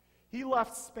 He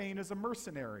left Spain as a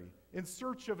mercenary in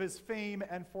search of his fame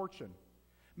and fortune.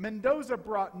 Mendoza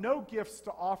brought no gifts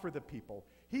to offer the people.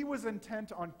 He was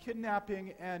intent on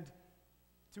kidnapping and,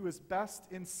 to his best,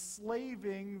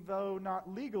 enslaving, though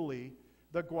not legally,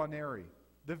 the Guaneri,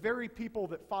 the very people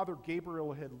that Father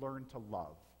Gabriel had learned to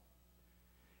love.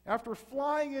 After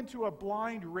flying into a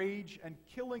blind rage and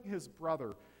killing his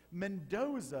brother,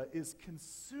 Mendoza is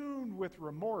consumed with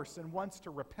remorse and wants to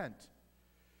repent.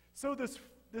 So this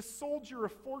this soldier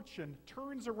of fortune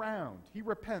turns around. He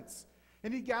repents,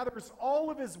 and he gathers all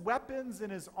of his weapons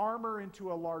and his armor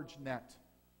into a large net.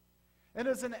 And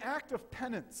as an act of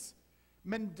penance,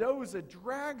 Mendoza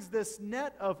drags this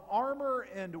net of armor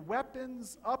and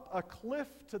weapons up a cliff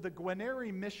to the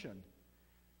Guaneri mission,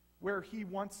 where he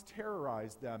once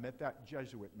terrorized them at that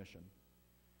Jesuit mission.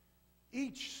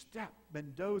 Each step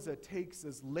Mendoza takes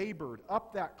is labored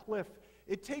up that cliff.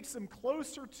 It takes him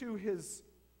closer to his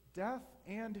death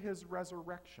and his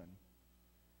resurrection.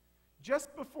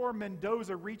 Just before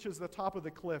Mendoza reaches the top of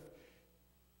the cliff,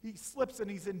 he slips and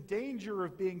he's in danger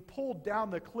of being pulled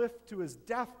down the cliff to his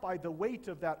death by the weight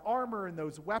of that armor and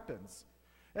those weapons.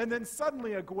 And then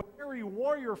suddenly a Guaneri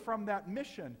warrior from that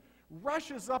mission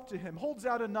rushes up to him, holds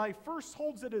out a knife, first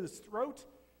holds it at his throat,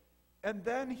 and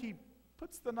then he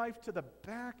puts the knife to the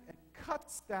back and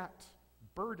cuts that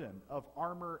burden of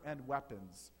armor and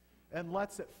weapons and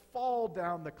lets it fall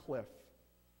down the cliff.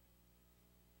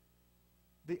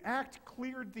 The act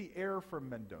cleared the air from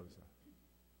Mendoza.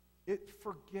 It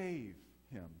forgave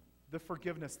him the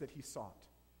forgiveness that he sought.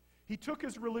 He took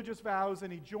his religious vows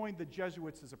and he joined the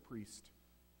Jesuits as a priest.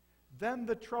 Then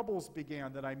the troubles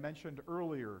began that I mentioned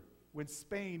earlier when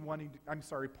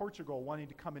Portugal wanting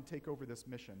to come and take over this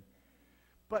mission.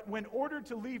 But when ordered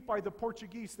to leave by the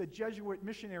Portuguese, the Jesuit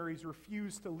missionaries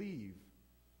refused to leave.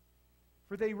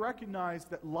 For they recognized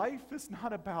that life is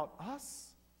not about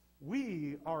us.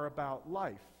 We are about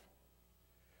life.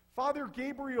 Father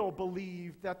Gabriel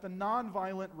believed that the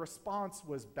nonviolent response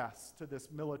was best to this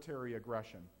military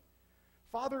aggression.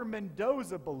 Father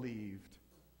Mendoza believed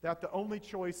that the only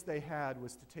choice they had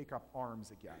was to take up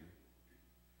arms again.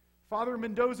 Father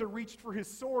Mendoza reached for his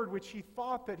sword, which he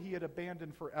thought that he had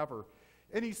abandoned forever.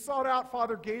 And he sought out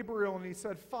Father Gabriel and he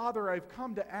said, "Father, I've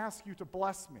come to ask you to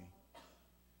bless me."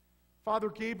 Father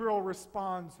Gabriel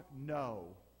responds,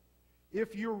 "No.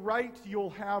 If you're right, you'll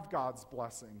have God's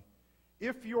blessing.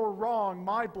 If you're wrong,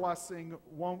 my blessing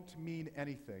won't mean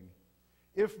anything.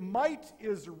 If might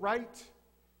is right,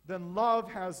 then love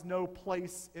has no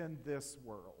place in this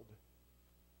world."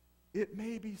 It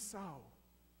may be so.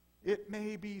 It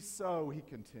may be so, he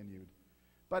continued.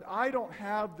 But I don't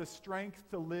have the strength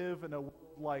to live in a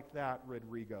world like that,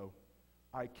 Rodrigo.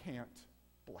 I can't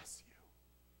bless you.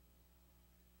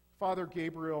 Father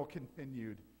Gabriel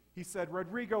continued. He said,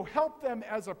 "Rodrigo, help them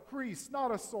as a priest,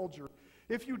 not a soldier.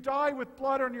 If you die with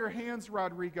blood on your hands,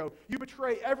 Rodrigo, you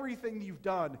betray everything you've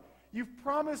done. You've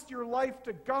promised your life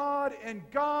to God, and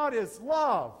God is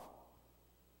love."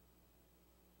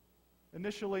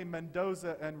 Initially,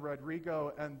 Mendoza and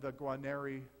Rodrigo and the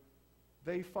Guaneri,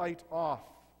 they fight off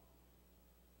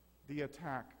the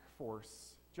attack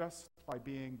force just by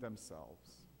being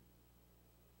themselves.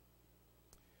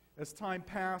 As time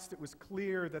passed, it was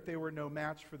clear that they were no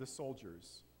match for the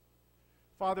soldiers.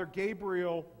 Father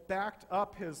Gabriel backed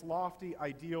up his lofty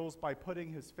ideals by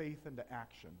putting his faith into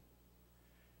action.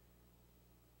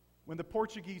 When the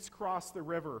Portuguese crossed the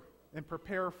river and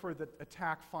prepare for the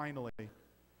attack finally,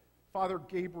 Father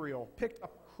Gabriel picked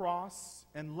up a cross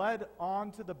and led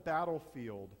onto the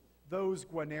battlefield those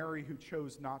Guaneri who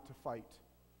chose not to fight.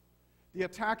 The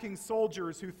attacking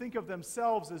soldiers who think of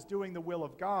themselves as doing the will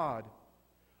of God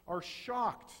are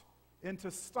shocked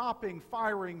into stopping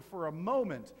firing for a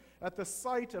moment at the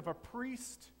sight of a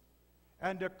priest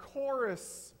and a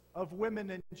chorus of women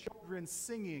and children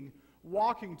singing,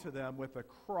 walking to them with a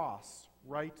cross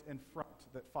right in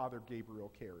front that Father Gabriel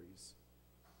carries.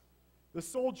 The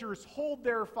soldiers hold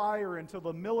their fire until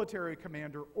the military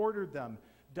commander ordered them,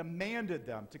 demanded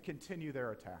them to continue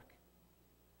their attack.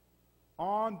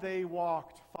 On they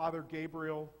walked, Father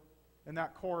Gabriel and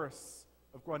that chorus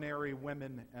of Guaneri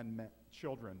women and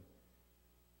children.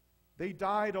 They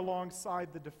died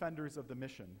alongside the defenders of the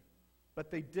mission,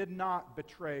 but they did not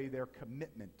betray their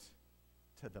commitment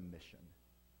to the mission.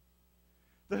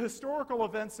 The historical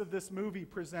events of this movie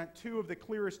present two of the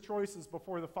clearest choices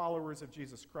before the followers of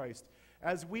Jesus Christ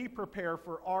as we prepare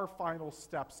for our final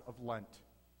steps of Lent.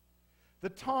 The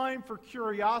time for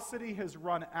curiosity has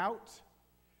run out,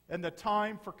 and the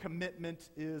time for commitment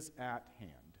is at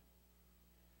hand.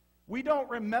 We don't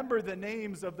remember the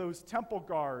names of those temple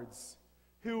guards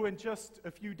who in just a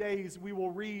few days we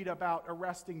will read about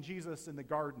arresting Jesus in the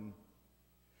garden.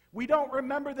 We don't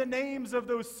remember the names of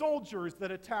those soldiers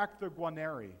that attacked the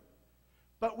Guaneri,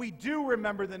 but we do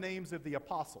remember the names of the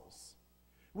apostles.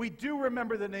 We do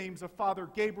remember the names of Father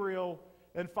Gabriel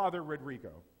and Father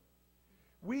Rodrigo.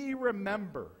 We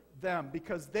remember them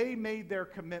because they made their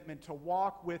commitment to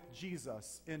walk with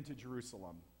Jesus into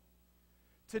Jerusalem.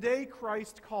 Today,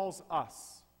 Christ calls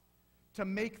us to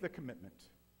make the commitment,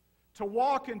 to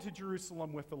walk into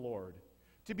Jerusalem with the Lord,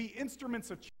 to be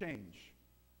instruments of change,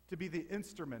 to be the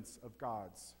instruments of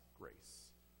God's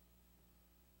grace.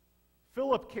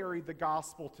 Philip carried the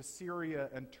gospel to Syria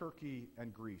and Turkey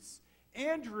and Greece.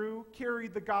 Andrew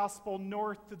carried the gospel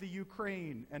north to the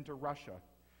Ukraine and to Russia.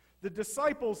 The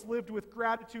disciples lived with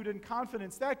gratitude and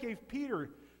confidence. That gave Peter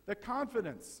the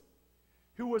confidence.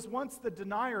 Who was once the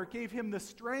denier, gave him the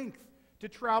strength to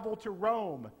travel to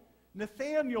Rome.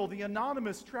 Nathanael, the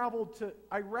anonymous, traveled to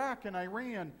Iraq and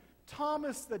Iran.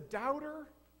 Thomas, the doubter,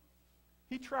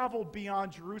 he traveled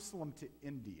beyond Jerusalem to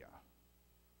India.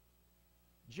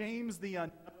 James, the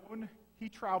unknown, he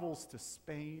travels to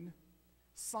Spain.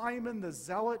 Simon, the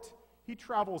zealot, he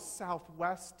travels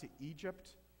southwest to Egypt.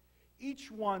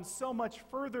 Each one so much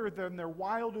further than their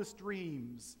wildest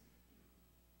dreams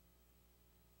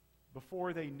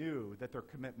before they knew that their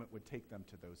commitment would take them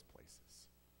to those places.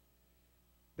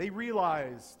 They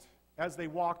realized as they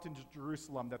walked into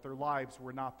Jerusalem that their lives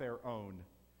were not their own.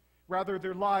 Rather,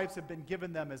 their lives had been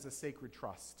given them as a sacred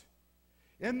trust.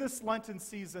 In this Lenten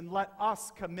season, let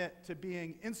us commit to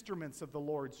being instruments of the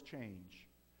Lord's change.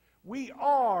 We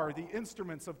are the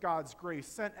instruments of God's grace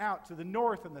sent out to the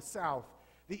north and the south,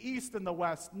 the east and the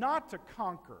west, not to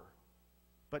conquer,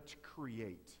 but to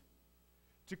create.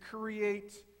 To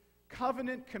create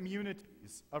covenant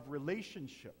communities of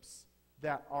relationships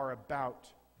that are about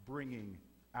bringing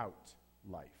out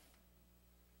life.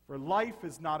 For life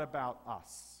is not about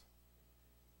us.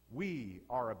 We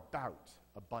are about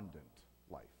abundant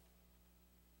life.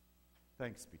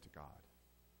 Thanks be to God.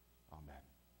 Amen.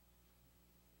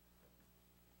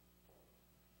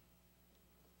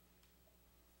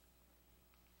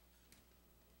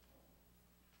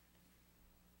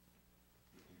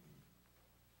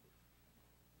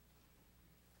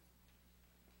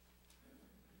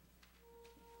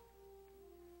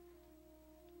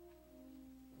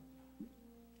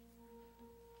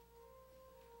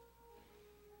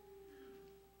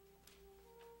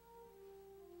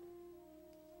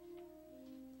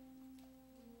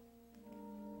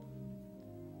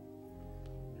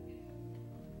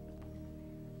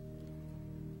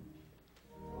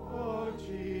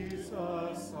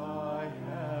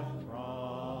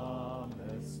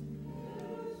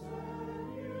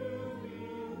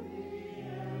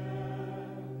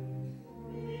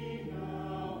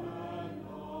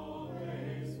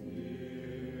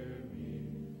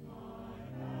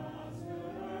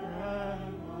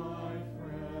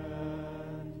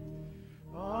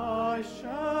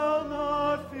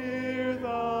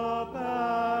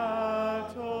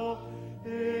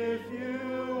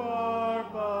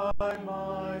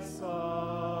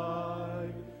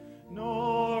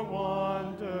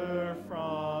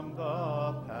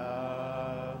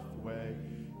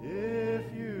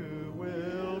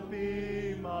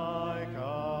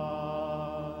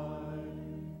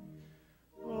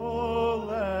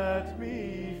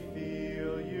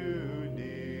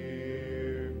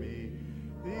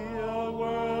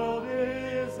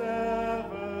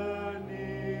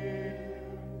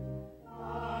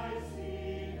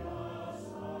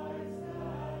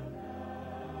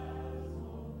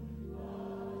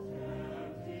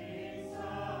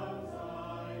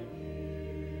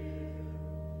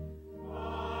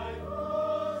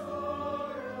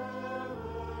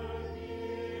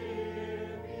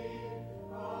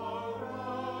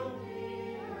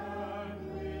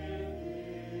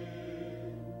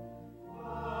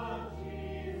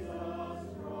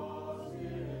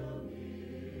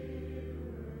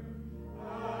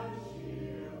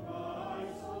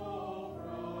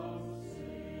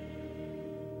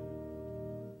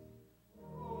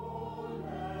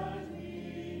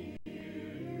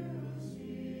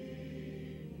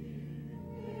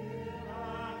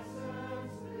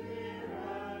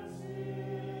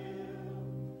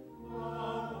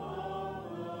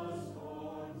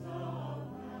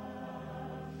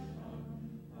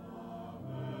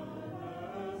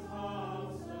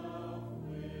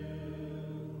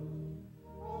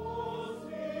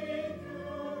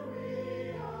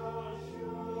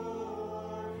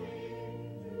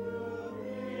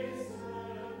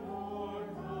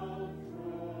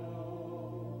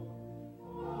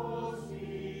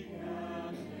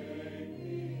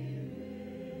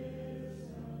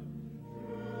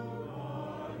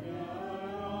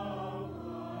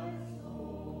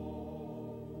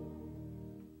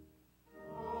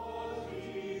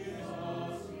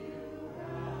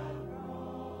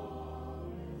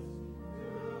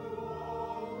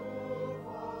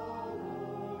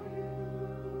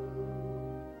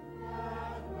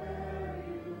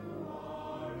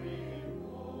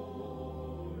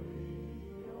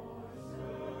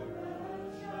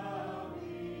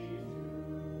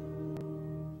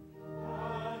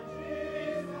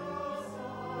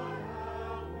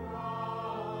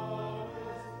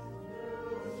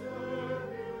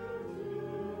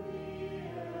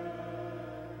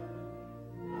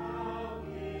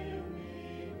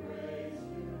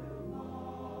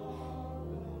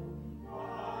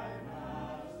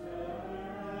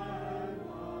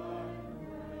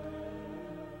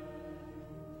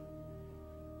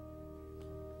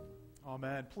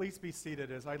 Amen. Please be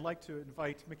seated as I'd like to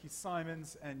invite Mickey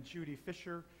Simons and Judy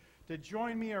Fisher to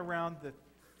join me around the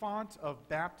font of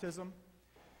baptism.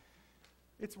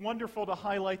 It's wonderful to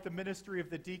highlight the ministry of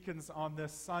the deacons on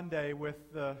this Sunday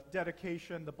with the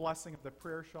dedication, the blessing of the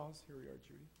prayer shawls. Here we are,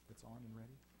 Judy. It's on and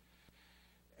ready.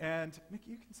 And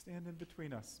Mickey, you can stand in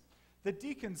between us. The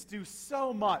deacons do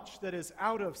so much that is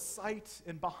out of sight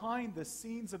and behind the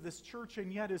scenes of this church,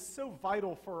 and yet is so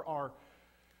vital for our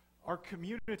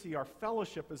community, our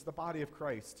fellowship as the body of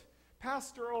Christ.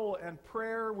 Pastoral and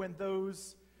prayer when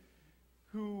those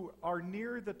who are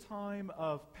near the time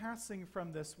of passing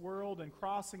from this world and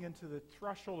crossing into the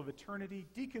threshold of eternity,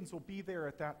 deacons will be there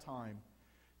at that time.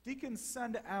 Deacons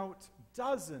send out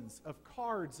dozens of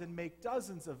cards and make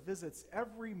dozens of visits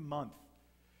every month.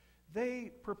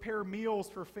 They prepare meals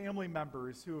for family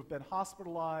members who have been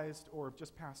hospitalized or have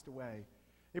just passed away.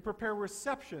 They prepare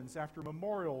receptions after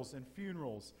memorials and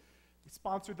funerals. They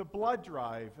sponsor the blood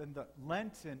drive and the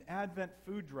Lent and Advent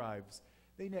food drives.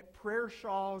 They knit prayer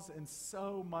shawls and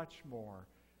so much more.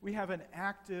 We have an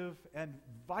active and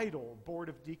vital board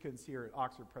of deacons here at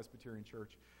Oxford Presbyterian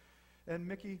Church. And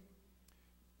Mickey,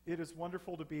 it is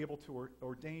wonderful to be able to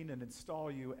ordain and install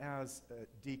you as a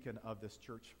deacon of this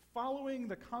church. Following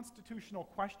the constitutional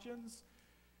questions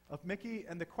of Mickey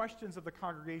and the questions of the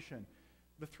congregation,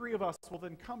 the three of us will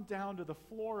then come down to the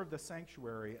floor of the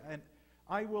sanctuary, and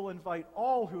I will invite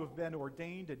all who have been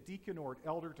ordained a deacon or an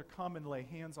elder to come and lay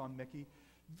hands on Mickey.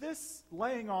 This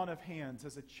laying on of hands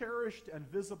is a cherished and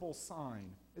visible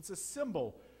sign. It's a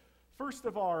symbol, first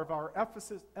of all, of our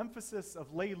emphasis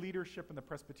of lay leadership in the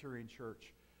Presbyterian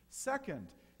Church. Second,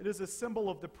 it is a symbol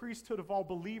of the priesthood of all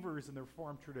believers in the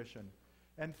Reformed tradition.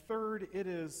 And third, it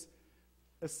is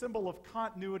a symbol of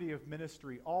continuity of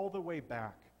ministry all the way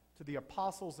back to the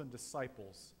apostles and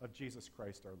disciples of Jesus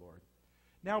Christ our Lord.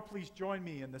 Now please join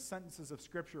me in the sentences of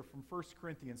Scripture from 1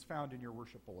 Corinthians found in your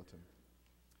worship bulletin.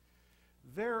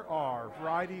 There are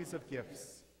varieties of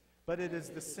gifts, but it is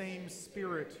the same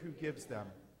Spirit who gives them.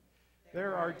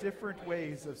 There are different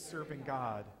ways of serving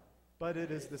God, but it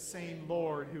is the same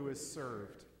Lord who is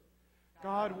served.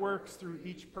 God works through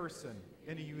each person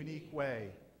in a unique way,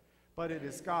 but it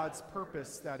is God's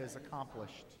purpose that is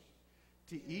accomplished.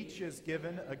 To each is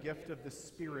given a gift of the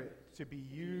Spirit to be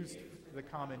used for the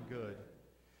common good.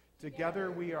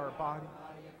 Together we are body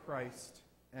of Christ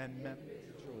and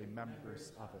individually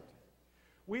members of it.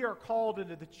 We are called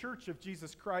into the church of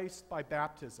Jesus Christ by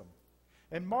baptism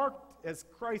and marked as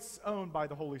Christ's own by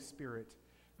the Holy Spirit.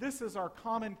 This is our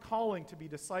common calling to be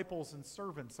disciples and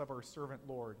servants of our servant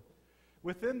Lord.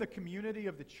 Within the community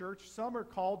of the church, some are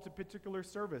called to particular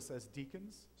service as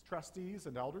deacons, trustees,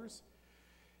 and elders.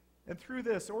 And through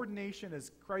this, ordination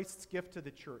is Christ's gift to the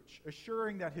church,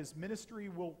 assuring that his ministry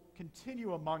will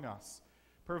continue among us,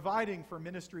 providing for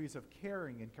ministries of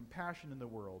caring and compassion in the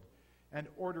world, and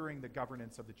ordering the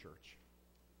governance of the church.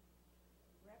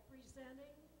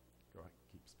 Representing Go ahead,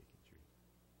 keep speaking,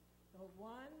 Judy. the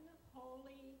one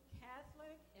holy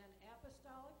Catholic and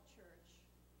Apostolic Church,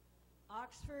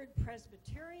 Oxford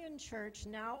Presbyterian Church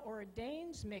now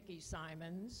ordains Mickey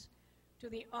Simons to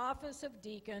the office of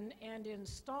deacon and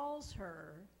installs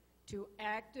her to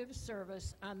active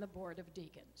service on the Board of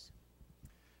Deacons.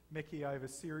 Mickey, I have a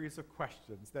series of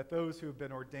questions that those who have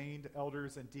been ordained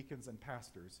elders and deacons and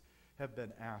pastors have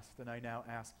been asked, and I now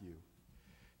ask you.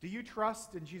 Do you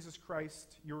trust in Jesus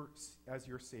Christ as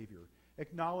your Savior?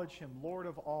 Acknowledge him Lord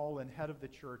of all and head of the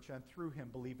church, and through him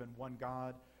believe in one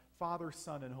God, Father,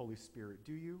 Son, and Holy Spirit.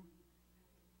 Do you?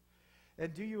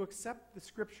 And do you accept the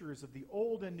scriptures of the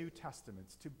Old and New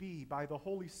Testaments to be, by the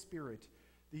Holy Spirit,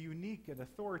 the unique and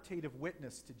authoritative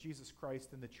witness to Jesus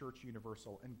Christ and the Church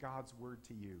Universal and God's Word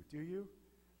to you? Do you?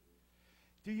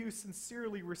 Do you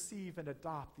sincerely receive and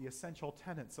adopt the essential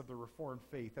tenets of the Reformed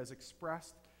faith as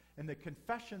expressed in the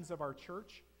confessions of our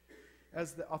church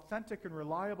as the authentic and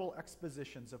reliable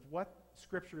expositions of what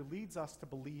Scripture leads us to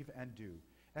believe and do?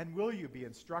 And will you be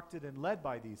instructed and led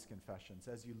by these confessions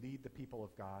as you lead the people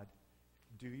of God?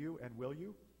 Do you and will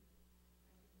you?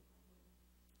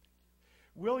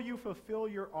 Will you fulfill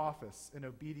your office in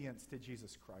obedience to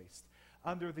Jesus Christ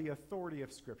under the authority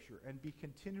of Scripture and be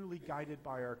continually guided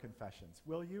by our confessions?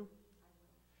 Will you?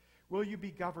 Will you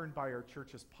be governed by our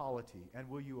church's polity, and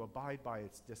will you abide by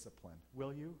its discipline?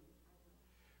 Will you?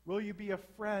 Will you be a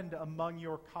friend among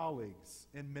your colleagues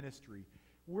in ministry,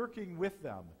 working with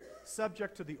them,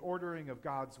 subject to the ordering of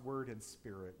God's Word and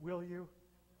Spirit? Will you?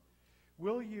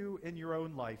 Will you, in your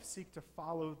own life, seek to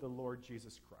follow the Lord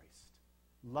Jesus Christ,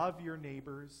 love your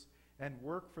neighbors, and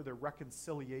work for the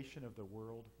reconciliation of the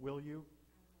world? Will you?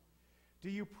 Do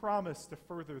you promise to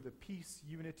further the peace,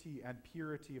 unity, and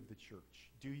purity of the church?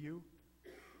 Do you?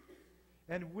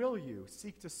 And will you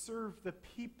seek to serve the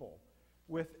people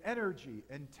with energy,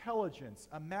 intelligence,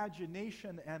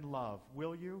 imagination, and love?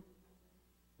 Will you?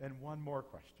 And one more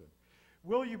question.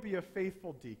 Will you be a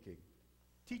faithful deacon,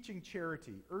 teaching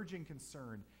charity, urging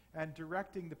concern, and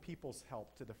directing the people's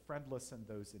help to the friendless and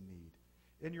those in need?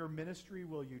 In your ministry,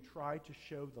 will you try to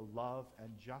show the love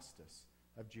and justice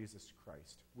of Jesus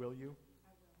Christ? Will you?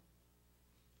 I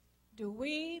will. Do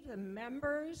we, the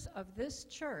members of this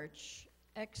church,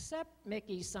 accept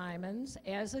Mickey Simons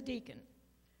as a deacon,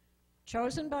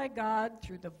 chosen by God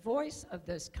through the voice of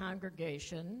this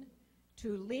congregation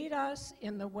to lead us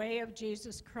in the way of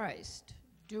Jesus Christ?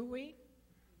 Do we?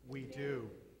 We do.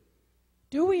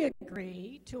 Do we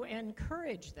agree to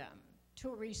encourage them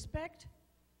to respect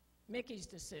Mickey's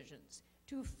decisions,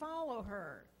 to follow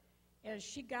her as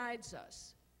she guides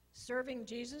us, serving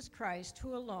Jesus Christ,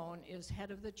 who alone is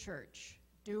head of the church?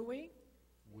 Do we?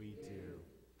 We do.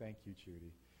 Thank you,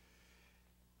 Judy.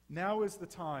 Now is the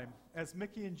time. As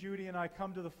Mickey and Judy and I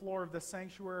come to the floor of the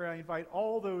sanctuary, I invite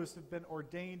all those who have been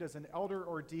ordained as an elder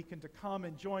or deacon to come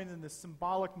and join in this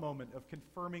symbolic moment of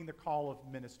confirming the call of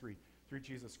ministry through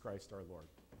Jesus Christ our Lord.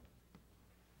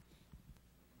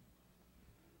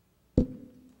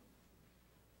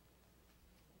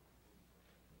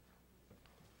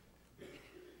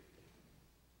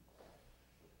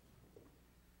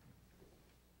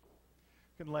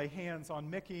 You can lay hands on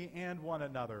Mickey and one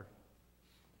another.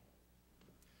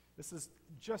 This is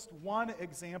just one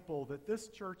example that this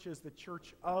church is the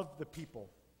church of the people.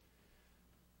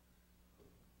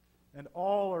 And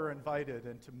all are invited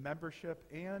into membership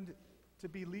and to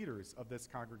be leaders of this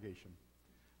congregation.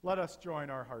 Let us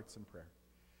join our hearts in prayer.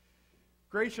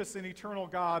 Gracious and eternal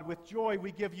God, with joy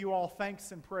we give you all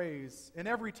thanks and praise. In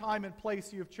every time and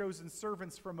place you have chosen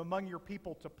servants from among your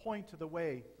people to point to the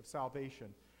way of salvation.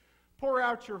 Pour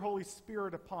out your Holy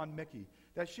Spirit upon Mickey,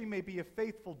 that she may be a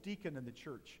faithful deacon in the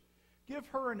church. Give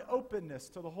her an openness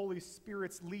to the Holy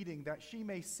Spirit's leading, that she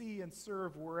may see and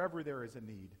serve wherever there is a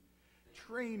need.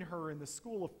 Train her in the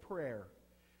school of prayer,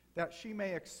 that she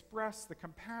may express the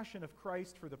compassion of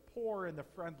Christ for the poor and the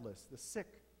friendless, the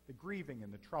sick, the grieving,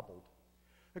 and the troubled.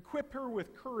 Equip her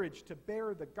with courage to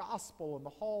bear the gospel in the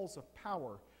halls of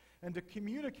power and to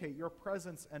communicate your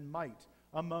presence and might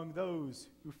among those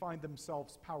who find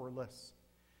themselves powerless.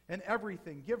 In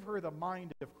everything, give her the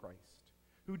mind of Christ,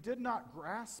 who did not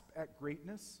grasp at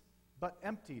greatness, but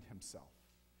emptied himself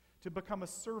to become a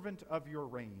servant of your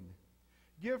reign.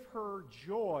 Give her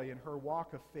joy in her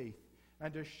walk of faith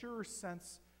and a sure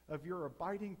sense of your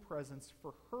abiding presence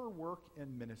for her work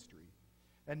in ministry.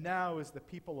 And now, as the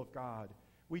people of God,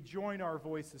 we join our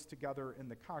voices together in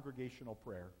the congregational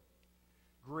prayer.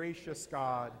 Gracious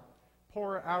God,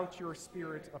 pour out your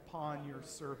Spirit upon your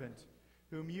servant,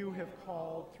 whom you have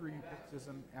called through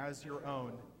baptism as your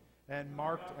own and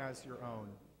marked as your own.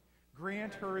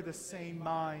 Grant her the same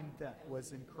mind that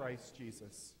was in Christ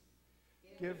Jesus.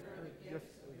 Give her the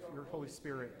gift of your Holy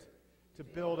Spirit to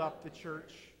build up the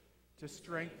church, to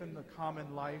strengthen the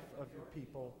common life of your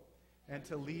people, and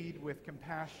to lead with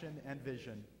compassion and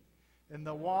vision. In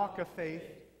the walk of faith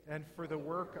and for the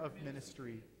work of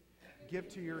ministry, give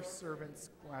to your servants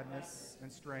gladness and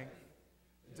strength,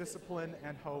 discipline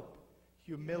and hope,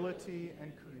 humility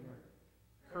and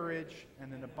courage,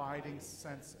 and an abiding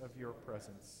sense of your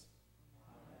presence.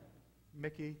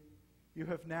 Mickey, you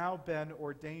have now been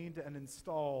ordained and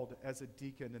installed as a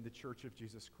deacon in the Church of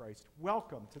Jesus Christ.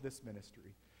 Welcome to this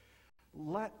ministry.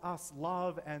 Let us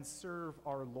love and serve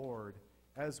our Lord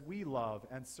as we love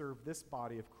and serve this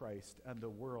body of Christ and the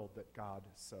world that God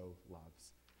so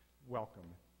loves.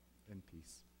 Welcome in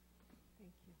peace.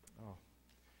 Thank you. Oh.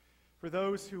 For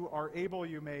those who are able,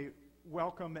 you may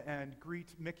welcome and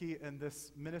greet Mickey in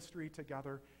this ministry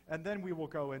together, and then we will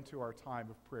go into our time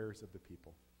of prayers of the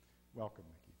people. Welcome,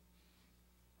 Mickey.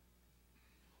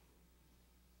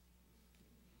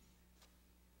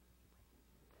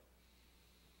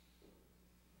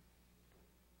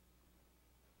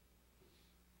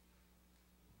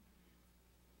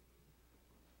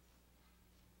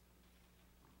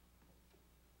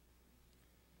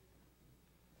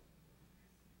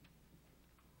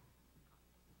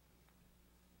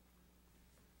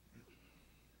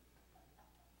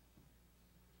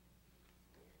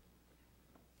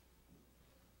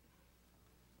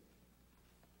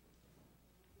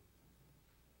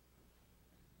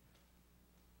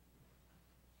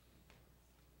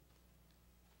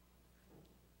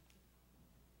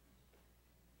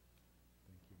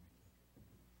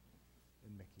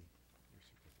 Mickey, your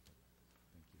certificate.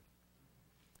 Thank you.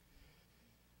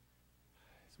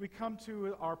 As we come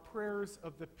to our prayers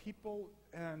of the people,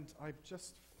 and I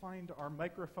just find our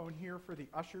microphone here for the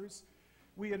ushers,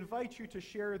 we invite you to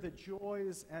share the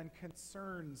joys and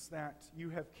concerns that you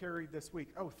have carried this week.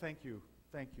 Oh, thank you.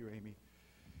 Thank you, Amy.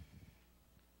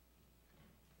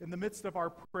 In the midst of our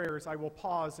prayers, I will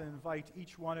pause and invite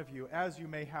each one of you, as you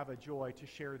may have a joy, to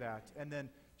share that. And then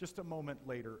just a moment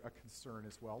later, a concern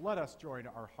as well. Let us join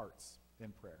our hearts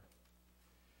in prayer.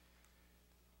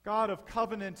 God of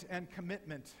covenant and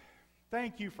commitment,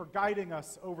 thank you for guiding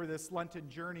us over this Lenten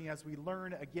journey as we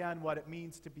learn again what it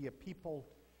means to be a people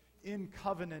in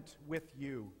covenant with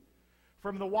you.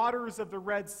 From the waters of the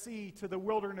Red Sea to the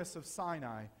wilderness of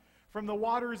Sinai, from the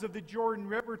waters of the Jordan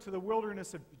River to the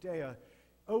wilderness of Judea,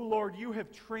 O Lord, you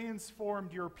have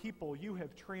transformed your people. You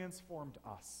have transformed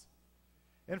us.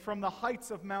 And from the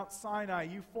heights of Mount Sinai,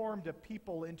 you formed a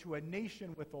people into a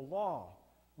nation with the law,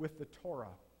 with the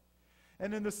Torah.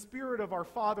 And in the spirit of our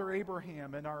father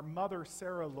Abraham and our mother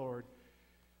Sarah, Lord,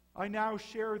 I now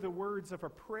share the words of a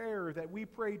prayer that we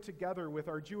prayed together with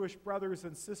our Jewish brothers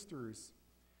and sisters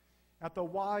at the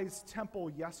Wise Temple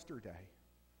yesterday.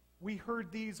 We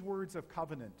heard these words of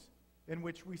covenant in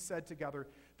which we said together,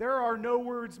 there are no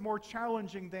words more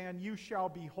challenging than you shall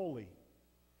be holy.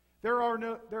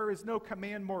 There is no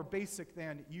command more basic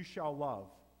than you shall love.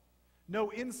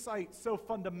 No insight so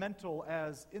fundamental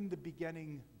as in the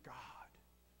beginning God.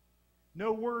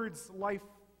 No words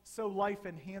so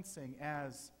life-enhancing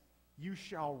as you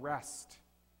shall rest.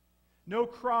 No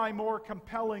cry more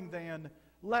compelling than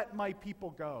let my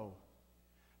people go.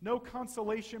 No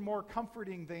consolation more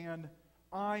comforting than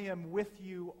I am with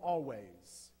you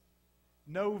always.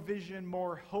 No vision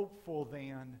more hopeful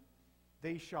than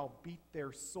they shall beat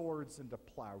their swords into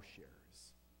plowshares.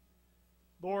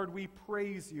 Lord, we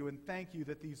praise you and thank you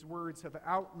that these words have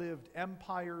outlived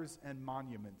empires and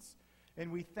monuments.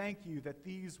 And we thank you that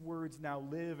these words now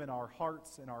live in our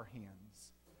hearts and our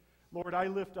hands. Lord, I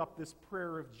lift up this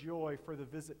prayer of joy for the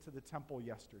visit to the temple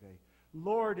yesterday.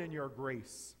 Lord, in your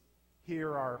grace,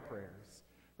 hear our prayers.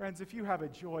 Friends, if you have a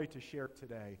joy to share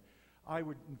today, I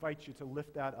would invite you to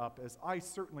lift that up, as I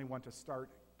certainly want to start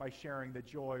by sharing the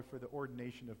joy for the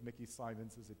ordination of Mickey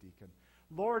Simons as a deacon.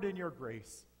 Lord, in your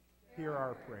grace, hear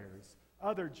our prayers.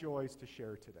 Other joys to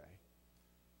share today.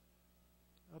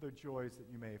 Other joys that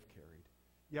you may have carried.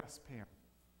 Yes, Pam.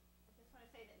 I just want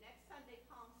to say that next Sunday,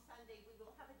 Palm Sunday, we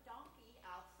will have a donkey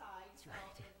outside. That's so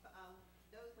right. if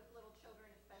those with little children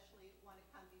especially want to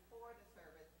come before the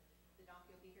service, the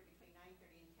donkey will be here between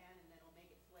 9:30 and 10, and then it'll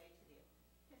make its way to the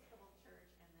Episcopal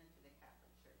Church and then to the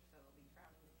Catholic Church. So it'll be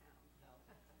traveling to town. So.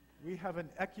 We have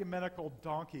an ecumenical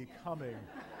donkey coming.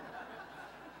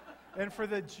 And for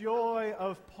the joy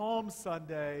of Palm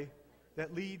Sunday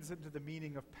that leads into the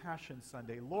meaning of Passion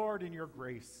Sunday, Lord, in your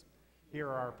grace, hear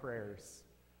our prayers.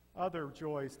 Other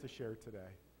joys to share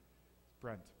today.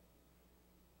 Brent.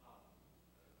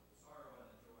 Sorrow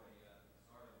and the joy.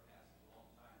 Sorrow passed a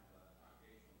long time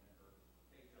congregational member,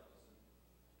 Kate Ellison,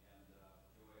 and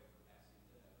joy for passing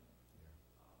to heaven.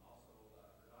 Yeah. Also, her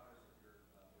daughters are here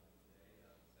with us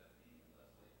today, Stephanie and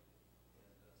Leslie, and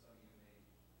some of you may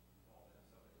recall them.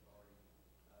 Somebody's already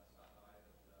stopped by,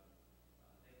 but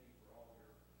thank you for all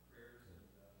your prayers and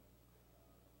work.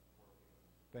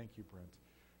 Thank you, Brent.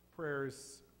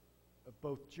 Prayers of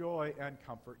both joy and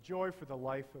comfort. Joy for the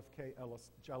life of Kay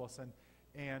Jellison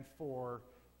and for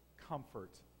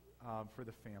comfort for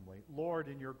the family. Lord,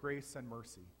 in your grace and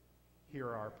mercy,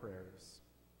 hear our prayers.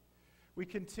 We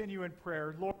continue in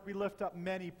prayer. Lord, we lift up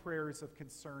many prayers of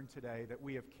concern today that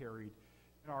we have carried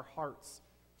in our hearts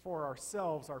for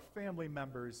ourselves, our family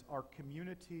members, our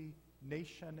community,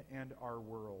 nation, and our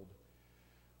world.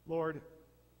 Lord,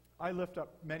 I lift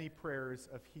up many prayers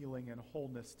of healing and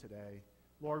wholeness today.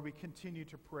 Lord, we continue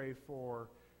to pray for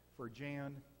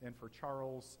Jan and for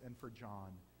Charles and for John.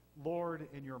 Lord,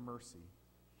 in your mercy,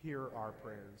 hear our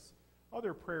prayers.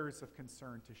 Other prayers of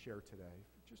concern to share today.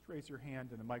 Just raise your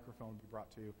hand and the microphone will be brought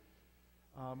to you.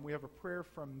 We have a prayer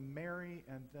from Mary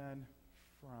and then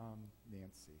from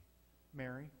Nancy.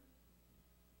 Mary?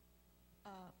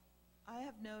 I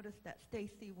have noticed that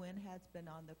Stacy Wynn has been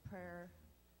on the prayer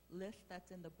list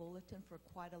that's in the bulletin for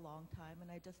quite a long time, and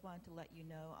I just wanted to let you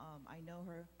know, I know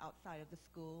her outside of the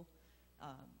school,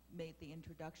 made the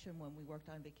introduction when we worked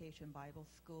on Vacation Bible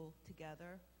School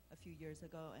together a few years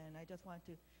ago, and I just wanted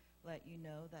to let you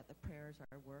know that the prayers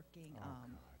are working.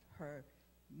 Her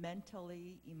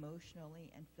mentally,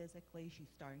 emotionally, and physically, she's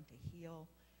starting to heal.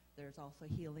 There's also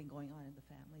healing going on in the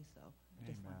family, so I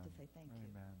just wanted to say thank you.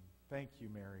 Amen. Thank you,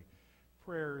 Mary.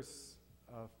 Prayers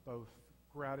of both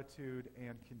gratitude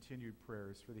and continued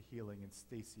prayers for the healing in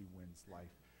Stacy Wynn's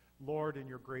life. Lord, in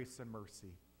your grace and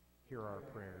mercy, hear our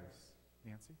prayers.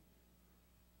 Nancy?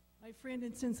 My friend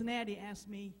in Cincinnati asked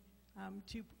me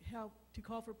to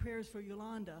call for prayers for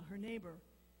Yolanda, her neighbor.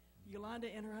 Yolanda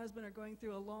and her husband are going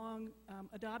through a long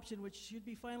adoption, which should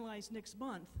be finalized next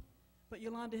month. But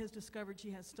Yolanda has discovered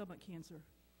she has stomach cancer,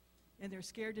 and they're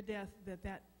scared to death that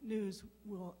that news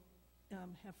will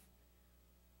have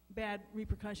bad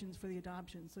repercussions for the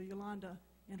adoption. So Yolanda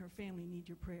and her family need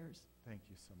your prayers. Thank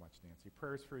you so much, Nancy.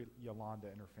 Prayers for Yolanda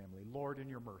and her family. Lord, in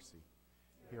your mercy,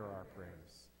 hear our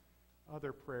prayers.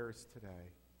 Other prayers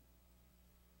today.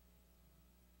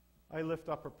 I lift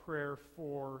up a prayer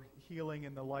for healing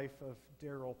in the life of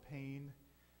Daryl Payne,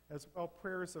 as well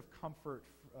prayers of comfort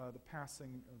for the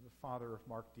passing of the father of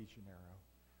Mark DeGennaro.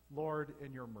 Lord,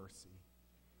 in your mercy,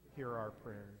 hear our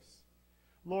prayers.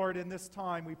 Lord, in this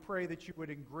time we pray that you would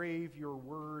engrave your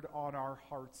word on our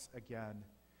hearts again.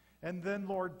 And then,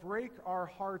 Lord, break our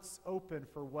hearts open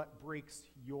for what breaks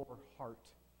your heart,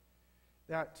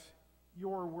 that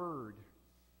your word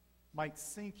might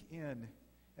sink in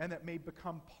and it may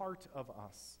become part of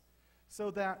us,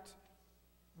 so that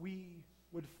we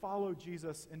would follow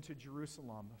Jesus into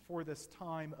Jerusalem for this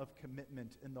time of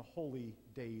commitment in the holy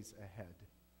days ahead.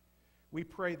 We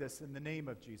pray this in the name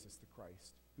of Jesus the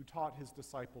Christ, who taught his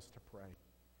disciples to pray.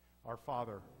 Our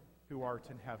Father, who art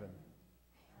in heaven,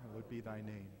 hallowed be thy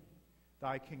name.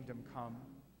 Thy kingdom come,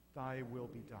 thy will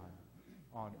be done,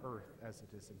 on earth as it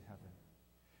is in heaven.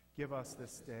 Give us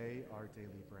this day our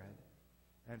daily bread,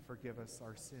 and forgive us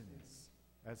our sins,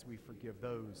 as we forgive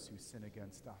those who sin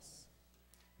against us.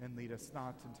 And lead us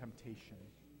not in temptation,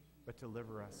 but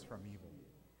deliver us from evil.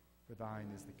 For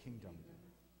thine is the kingdom,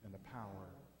 and the power,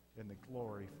 and the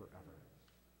glory forever.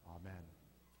 Amen.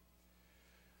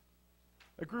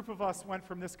 A group of us went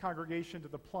from this congregation to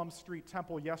the Plum Street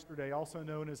Temple yesterday, also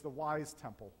known as the Wise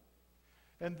Temple.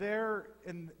 And there,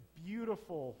 in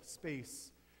beautiful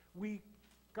space, we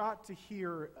got to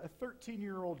hear a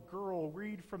 13-year-old girl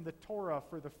read from the Torah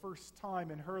for the first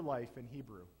time in her life in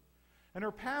Hebrew. And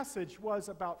her passage was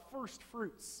about first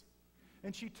fruits.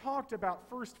 And she talked about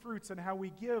first fruits and how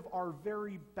we give our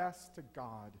very best to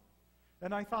God.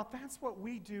 And I thought, that's what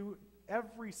we do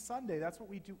every Sunday. That's what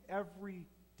we do every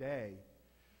day.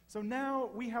 So now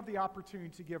we have the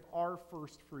opportunity to give our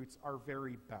first fruits our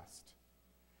very best.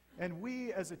 And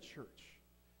we as a church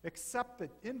accept the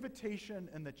invitation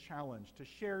and the challenge to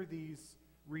share these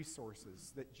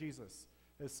resources that Jesus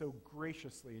has so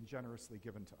graciously and generously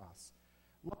given to us.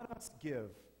 Let us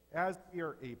give, as we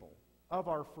are able, of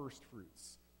our first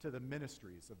fruits to the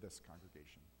ministries of this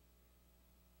congregation.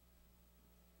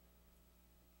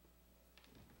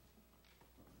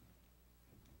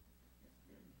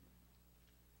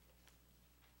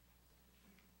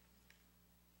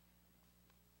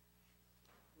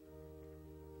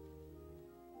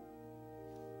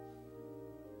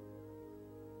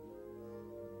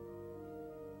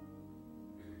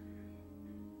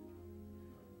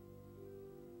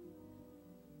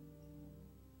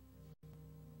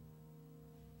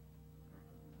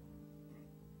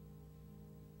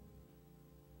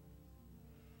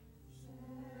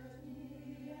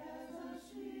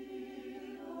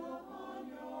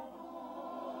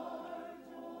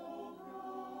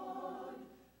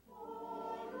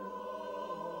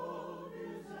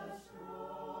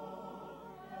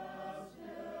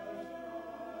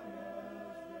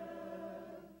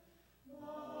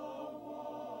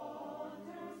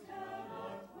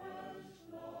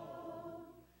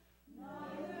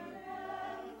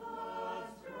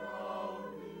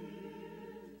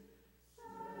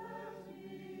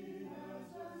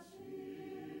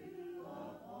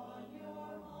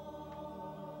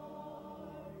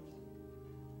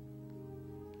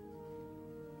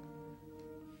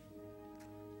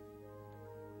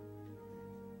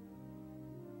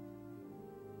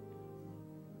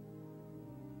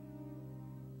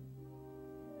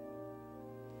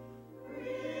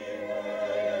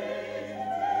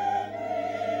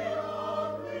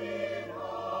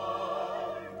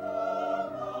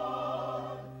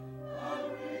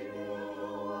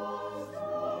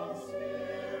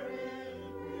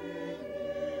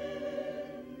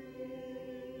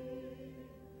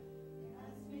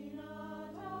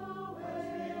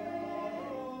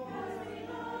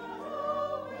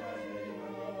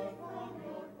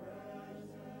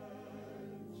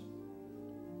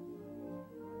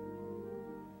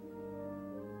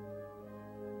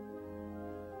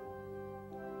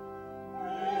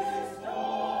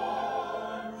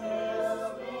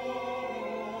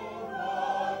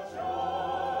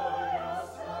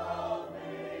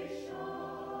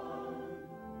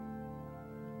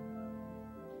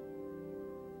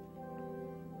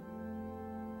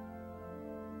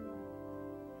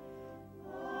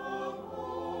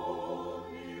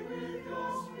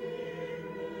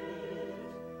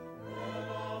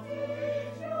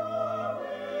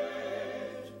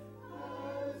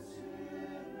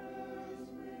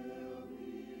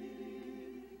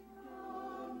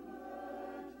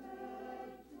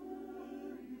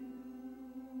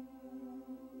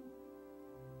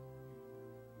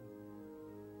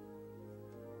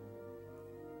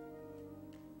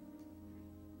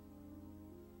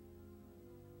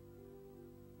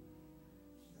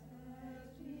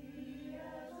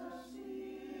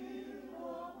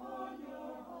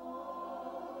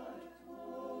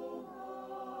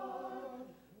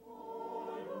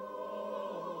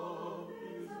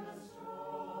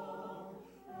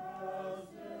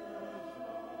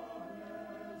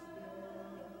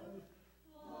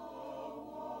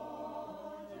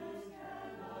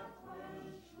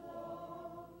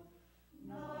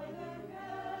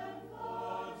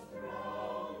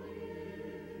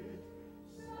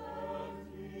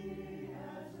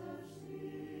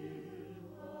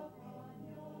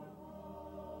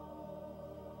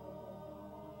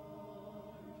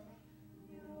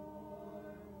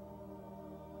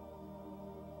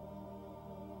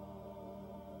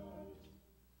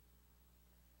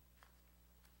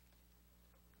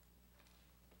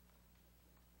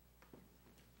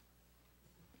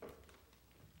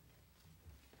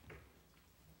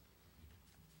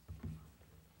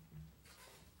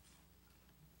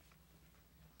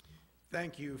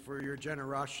 Thank you for your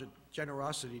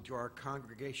generosity to our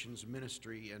congregation's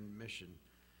ministry and mission.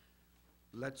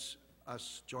 Let's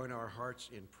us join our hearts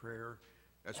in prayer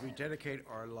as we dedicate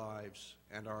our lives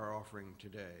and our offering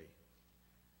today.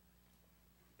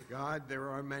 God, there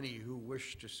are many who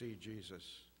wish to see Jesus.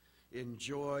 In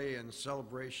joy and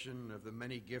celebration of the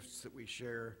many gifts that we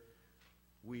share,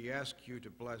 we ask you to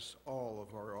bless all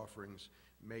of our offerings.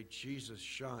 May Jesus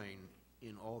shine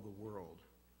in all the world.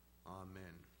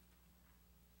 Amen.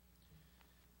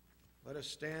 Let us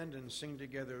stand and sing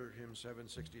together hymn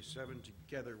 767,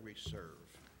 Together We Serve.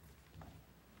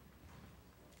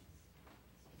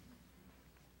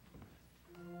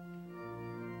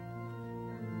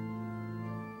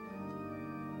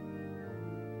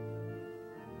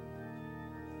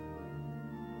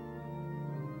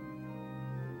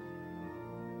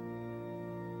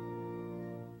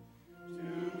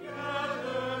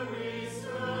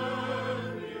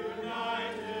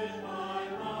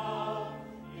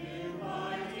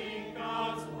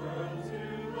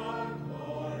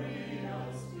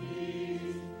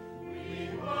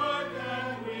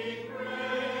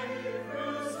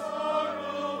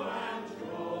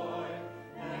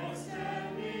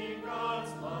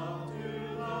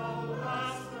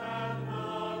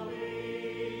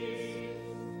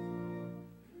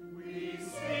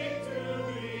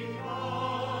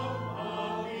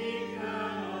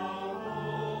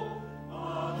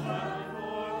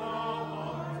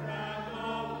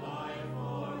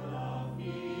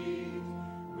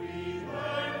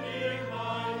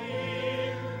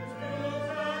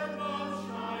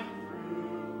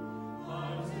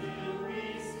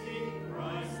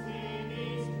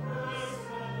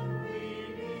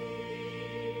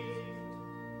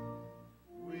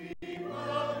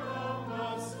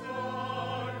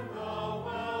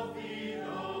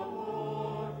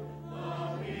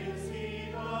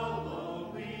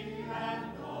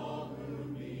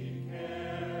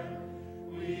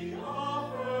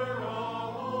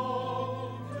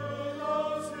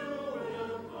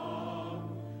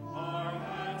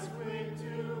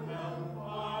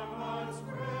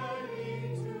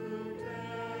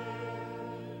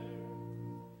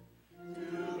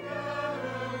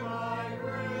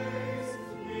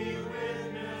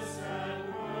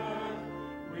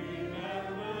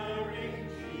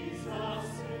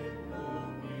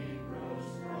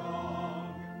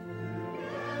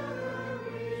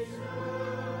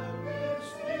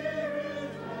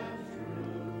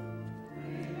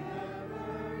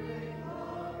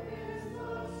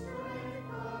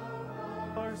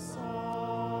 Our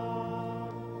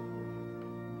song.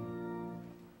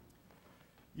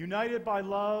 United by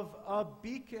love, a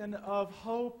beacon of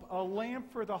hope, a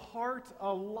lamp for the heart,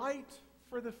 a light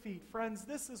for the feet. Friends,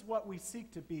 this is what we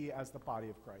seek to be as the body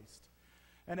of Christ.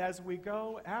 And as we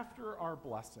go after our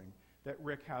blessing that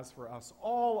Rick has for us,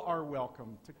 all are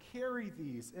welcome to carry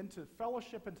these into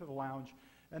fellowship, into the lounge,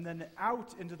 and then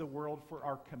out into the world for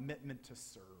our commitment to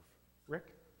serve.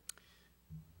 Rick?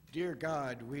 Dear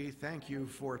God, we thank you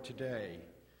for today,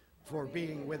 for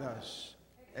being with us,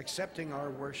 accepting our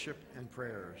worship and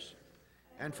prayers,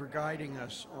 and for guiding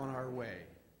us on our way.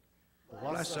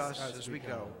 Bless us as we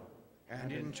go,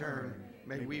 and in turn,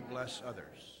 may we bless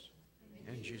others.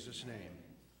 In Jesus' name,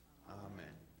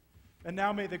 amen. And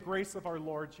now may the grace of our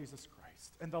Lord Jesus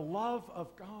Christ, and the love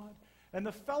of God, and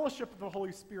the fellowship of the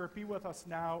Holy Spirit be with us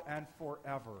now and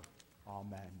forever.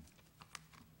 Amen.